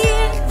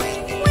here?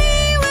 We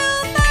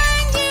will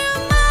find you,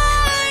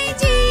 my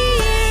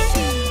dear.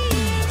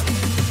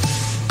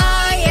 I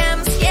am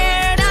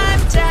scared,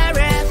 I'm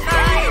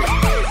terrified.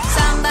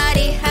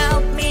 Somebody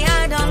help me, I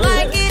don't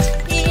like it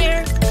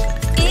here.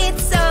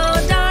 It's so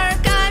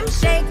dark, I'm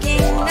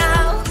shaking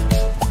now.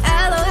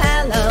 Hello,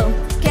 hello,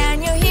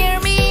 can you hear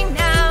me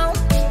now?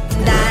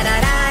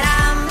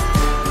 Da-da-da-dum,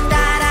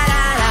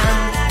 da-da-da-dum.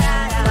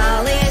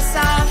 Police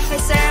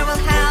officer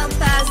will help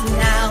us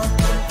now.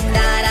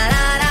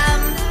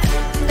 Da-da-da-dum,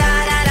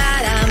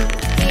 da-da-da-dum.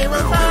 He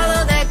will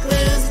follow the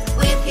clues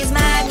with his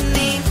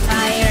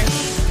magnifier.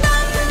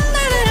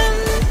 Dum-da-da-dum,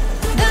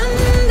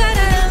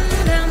 dum-da-da-dum,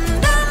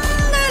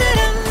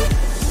 dum-dum-da-da-dum,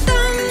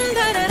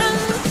 dum-da-da-dum.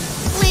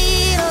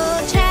 Little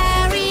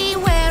cherry,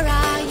 where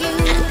are you?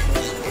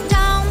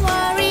 Don't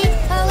worry,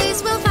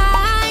 police will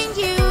find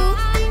you.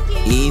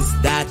 Is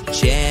that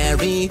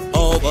cherry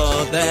over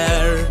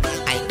there?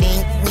 I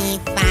think we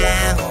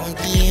found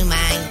you,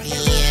 my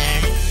dear.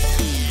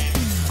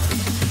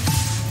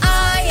 I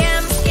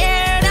am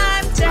scared,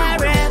 I'm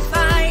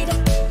terrified.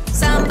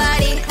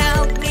 Somebody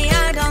help me,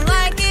 I don't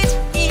like it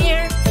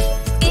here.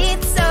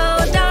 It's so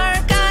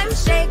dark, I'm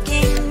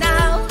shaking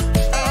now.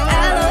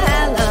 Hello,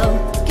 hello,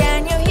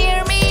 can you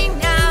hear me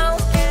now?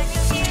 Can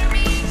you hear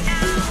me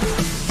now?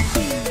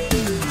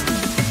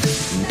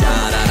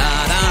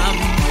 Da-da-da-dum,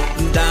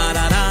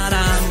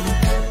 da-da-da-dum.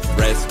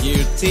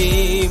 Rescue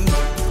team,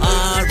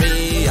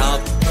 hurry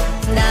up.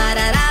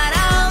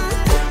 Da-da-da-dum,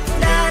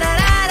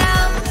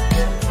 da-da-da-dum.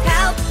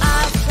 Help a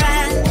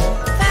friend,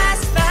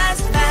 fast,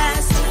 fast,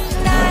 fast.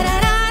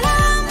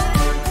 Da-da-da-dum,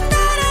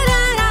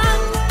 da-da-da-dum.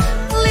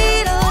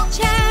 Little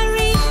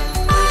cherry,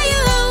 are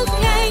you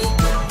okay?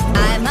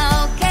 I'm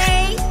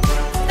okay,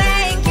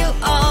 thank you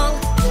all.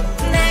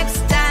 Next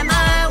time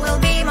I will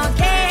be more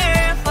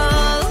careful.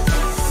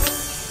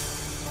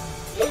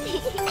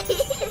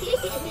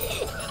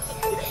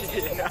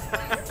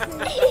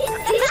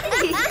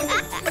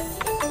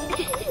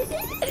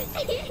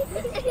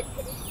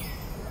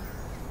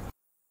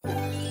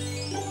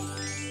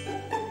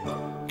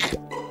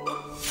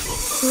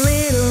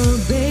 Little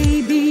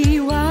baby,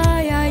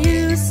 why are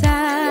you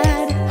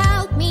sad?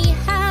 Help me,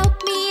 I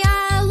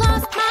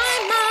lost my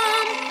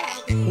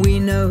mom. We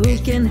know who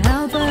can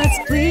help us,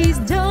 please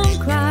don't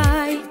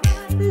cry.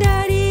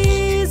 Daddy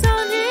is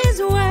on his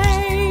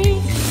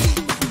way.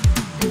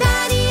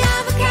 Daddy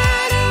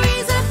Avocado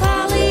is a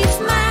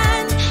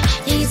policeman.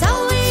 He's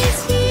always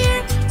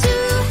here to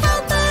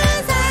help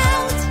us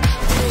out.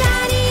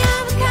 Daddy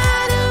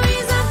Avocado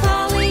is a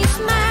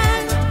policeman.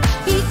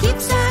 He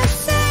keeps us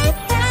safe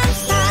and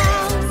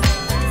sound.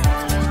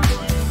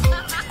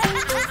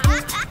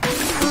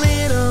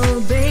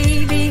 Little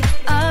baby,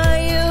 are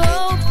you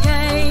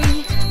okay?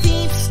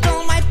 Thief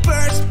stole my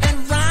purse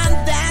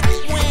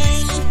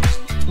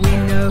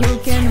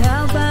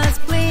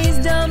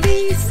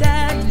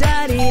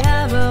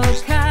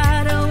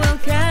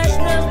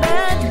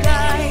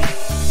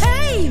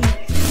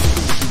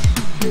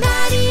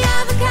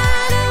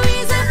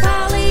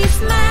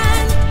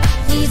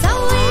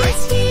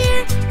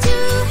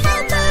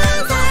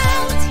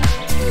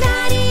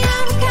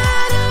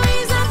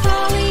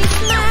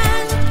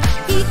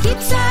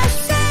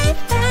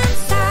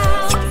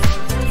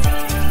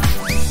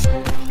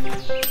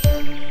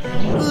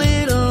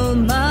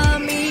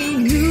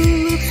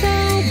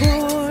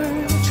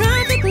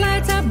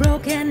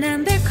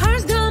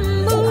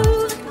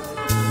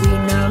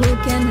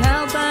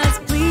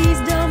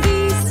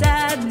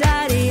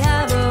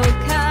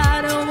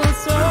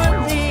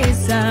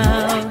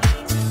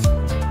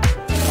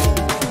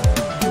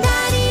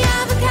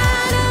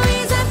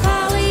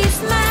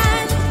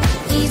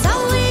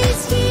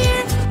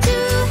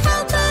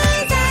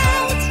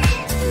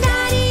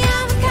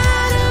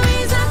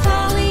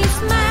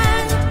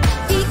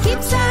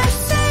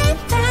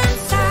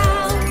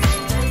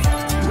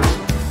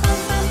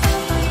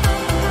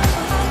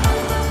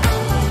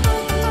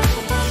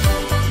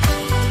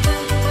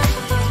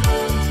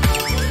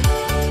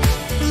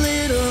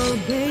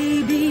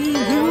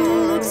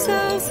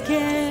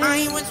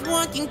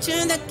walking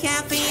to the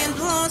cafe and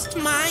lost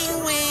my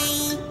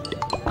way.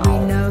 We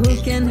know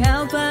who can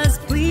help us,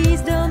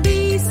 please don't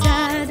be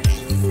sad.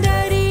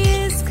 Daddy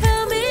is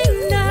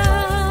coming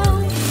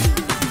now.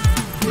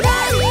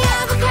 Daddy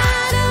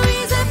Avocado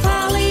is a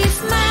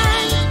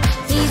policeman.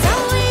 He's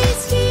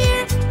always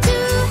here to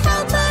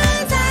help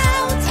us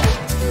out.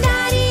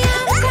 Daddy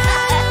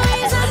Avocado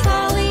is a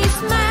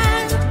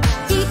policeman.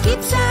 He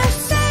keeps us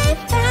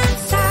safe and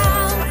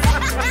sound.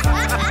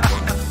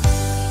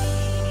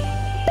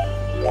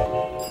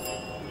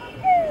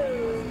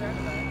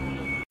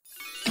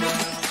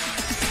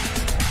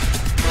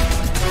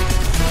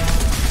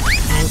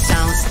 I'm so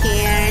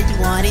scared,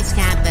 what is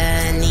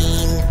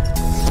happening?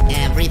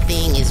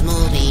 Everything is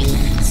moving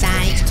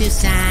side to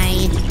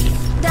side.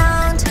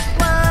 Don't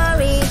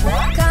worry,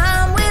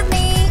 come with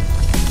me.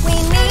 We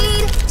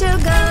need to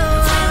go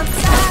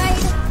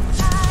outside.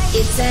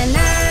 It's an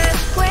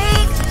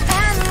earthquake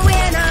and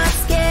we're not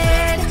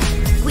scared.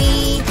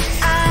 We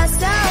are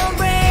so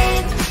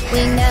brave.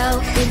 We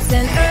know it's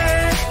an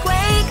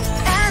earthquake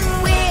and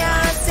we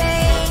are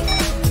safe.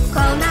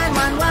 Call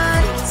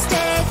 911,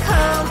 stay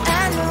calm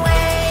and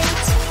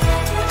wait.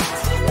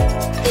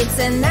 It's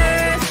an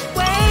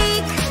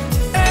earthquake,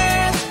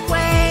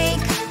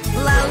 earthquake.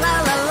 La la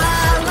la la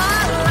la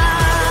la.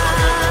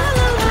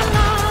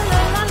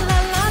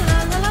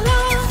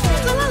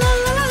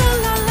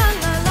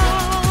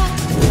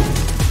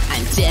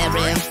 I'm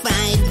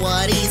terrified,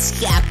 what is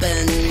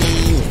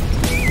happening?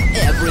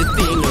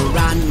 Everything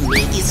around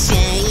me is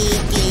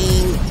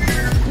shaking.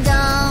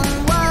 Don't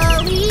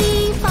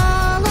worry,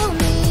 follow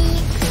me.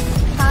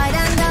 Hide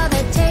under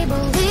the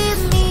table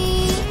with me.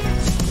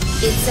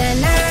 It's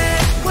an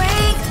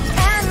earthquake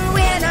and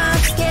we're not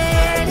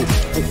scared.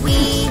 We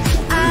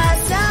are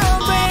so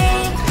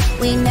brave.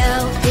 We know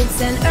it's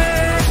an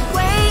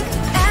earthquake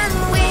and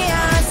we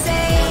are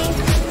safe.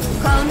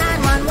 Call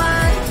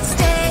 911,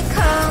 stay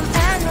calm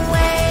and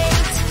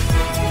wait.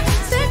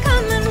 Stay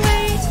calm and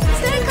wait.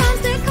 Stay calm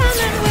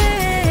and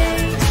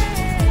wait.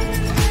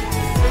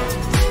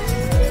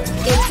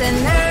 It's an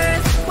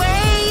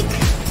earthquake,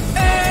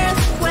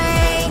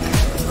 earthquake.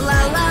 La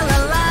la la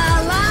la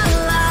la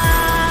la.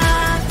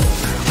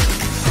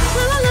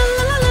 La la la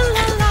la la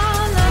la la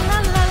la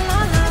la la la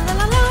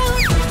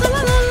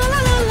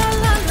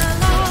la la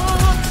la.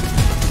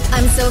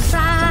 I'm so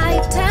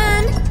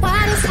frightened.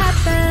 What is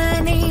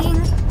happening?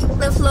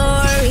 The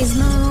floor is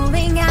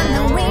moving and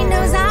the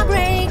windows are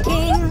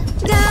breaking.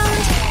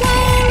 Don't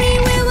worry,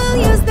 we will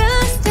use the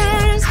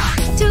stairs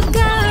to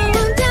go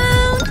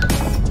down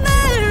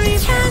very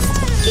fast.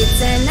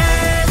 It's an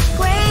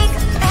earthquake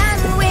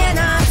and we're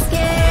not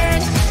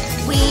scared.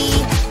 We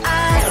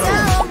are so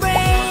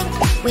brave.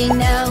 We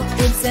know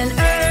it's an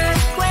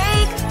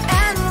earthquake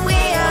and we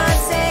are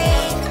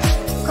safe.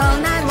 Call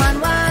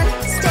 911,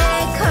 stay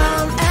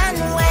calm and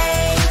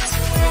wait.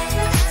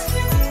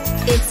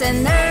 It's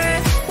an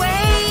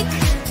earthquake,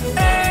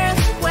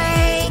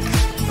 earthquake.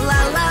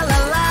 La la la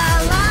la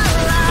la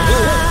la.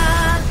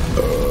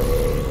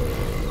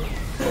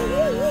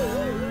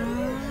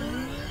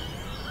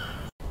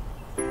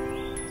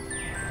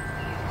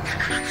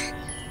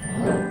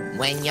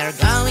 When you're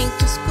going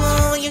to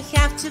school, you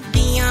have to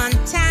be on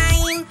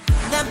time.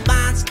 The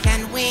bus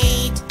can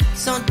wait,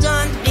 so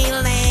don't be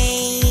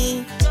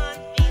late.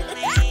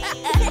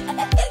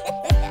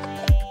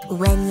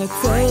 When you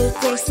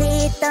take your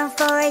seat, don't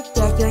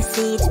forget your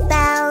seat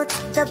belt.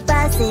 The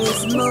bus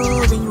is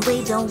moving,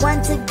 we don't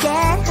want to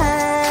get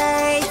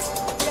hurt.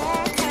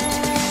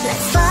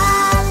 Let's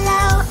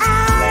follow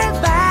our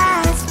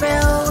bus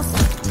rules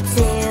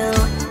to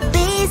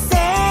be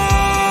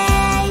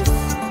safe.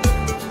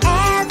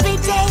 Every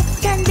day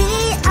can be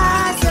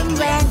awesome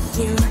when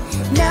you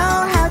know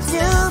how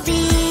to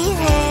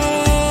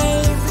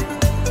behave.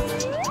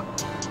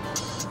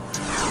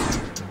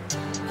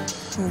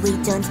 We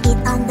don't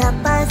eat on the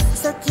bus,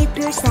 so keep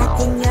your snack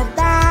in your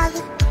bag.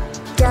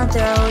 Don't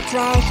throw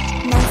trash,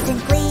 nice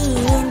and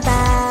clean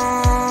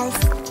bus.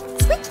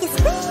 Squeaky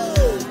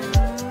squeak.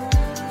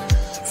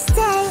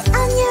 Stay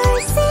on your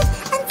seat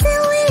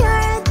until we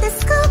are at the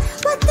school.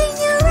 Walking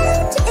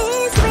around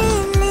is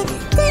really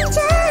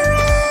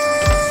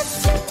dangerous.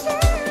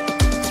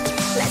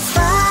 Let's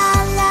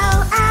follow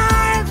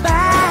our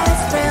bus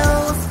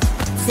rules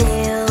to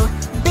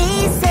be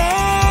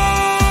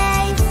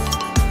safe.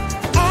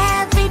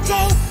 Every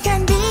day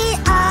can be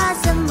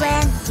awesome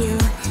when you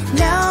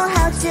know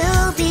how to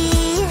behave.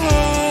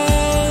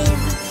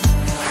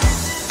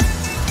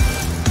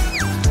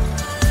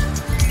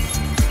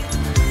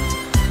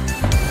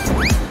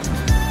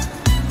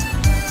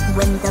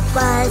 When the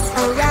bus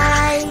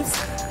arrives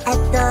at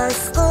the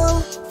school,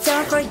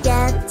 don't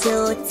forget to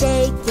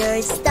take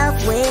your stuff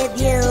with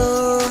you.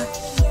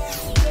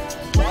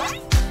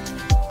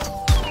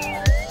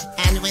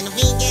 And when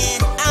we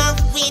get off,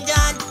 we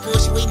don't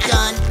push, we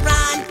don't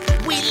run.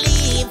 We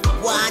leave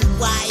one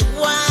by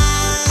one.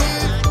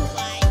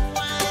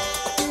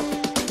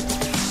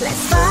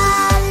 Let's follow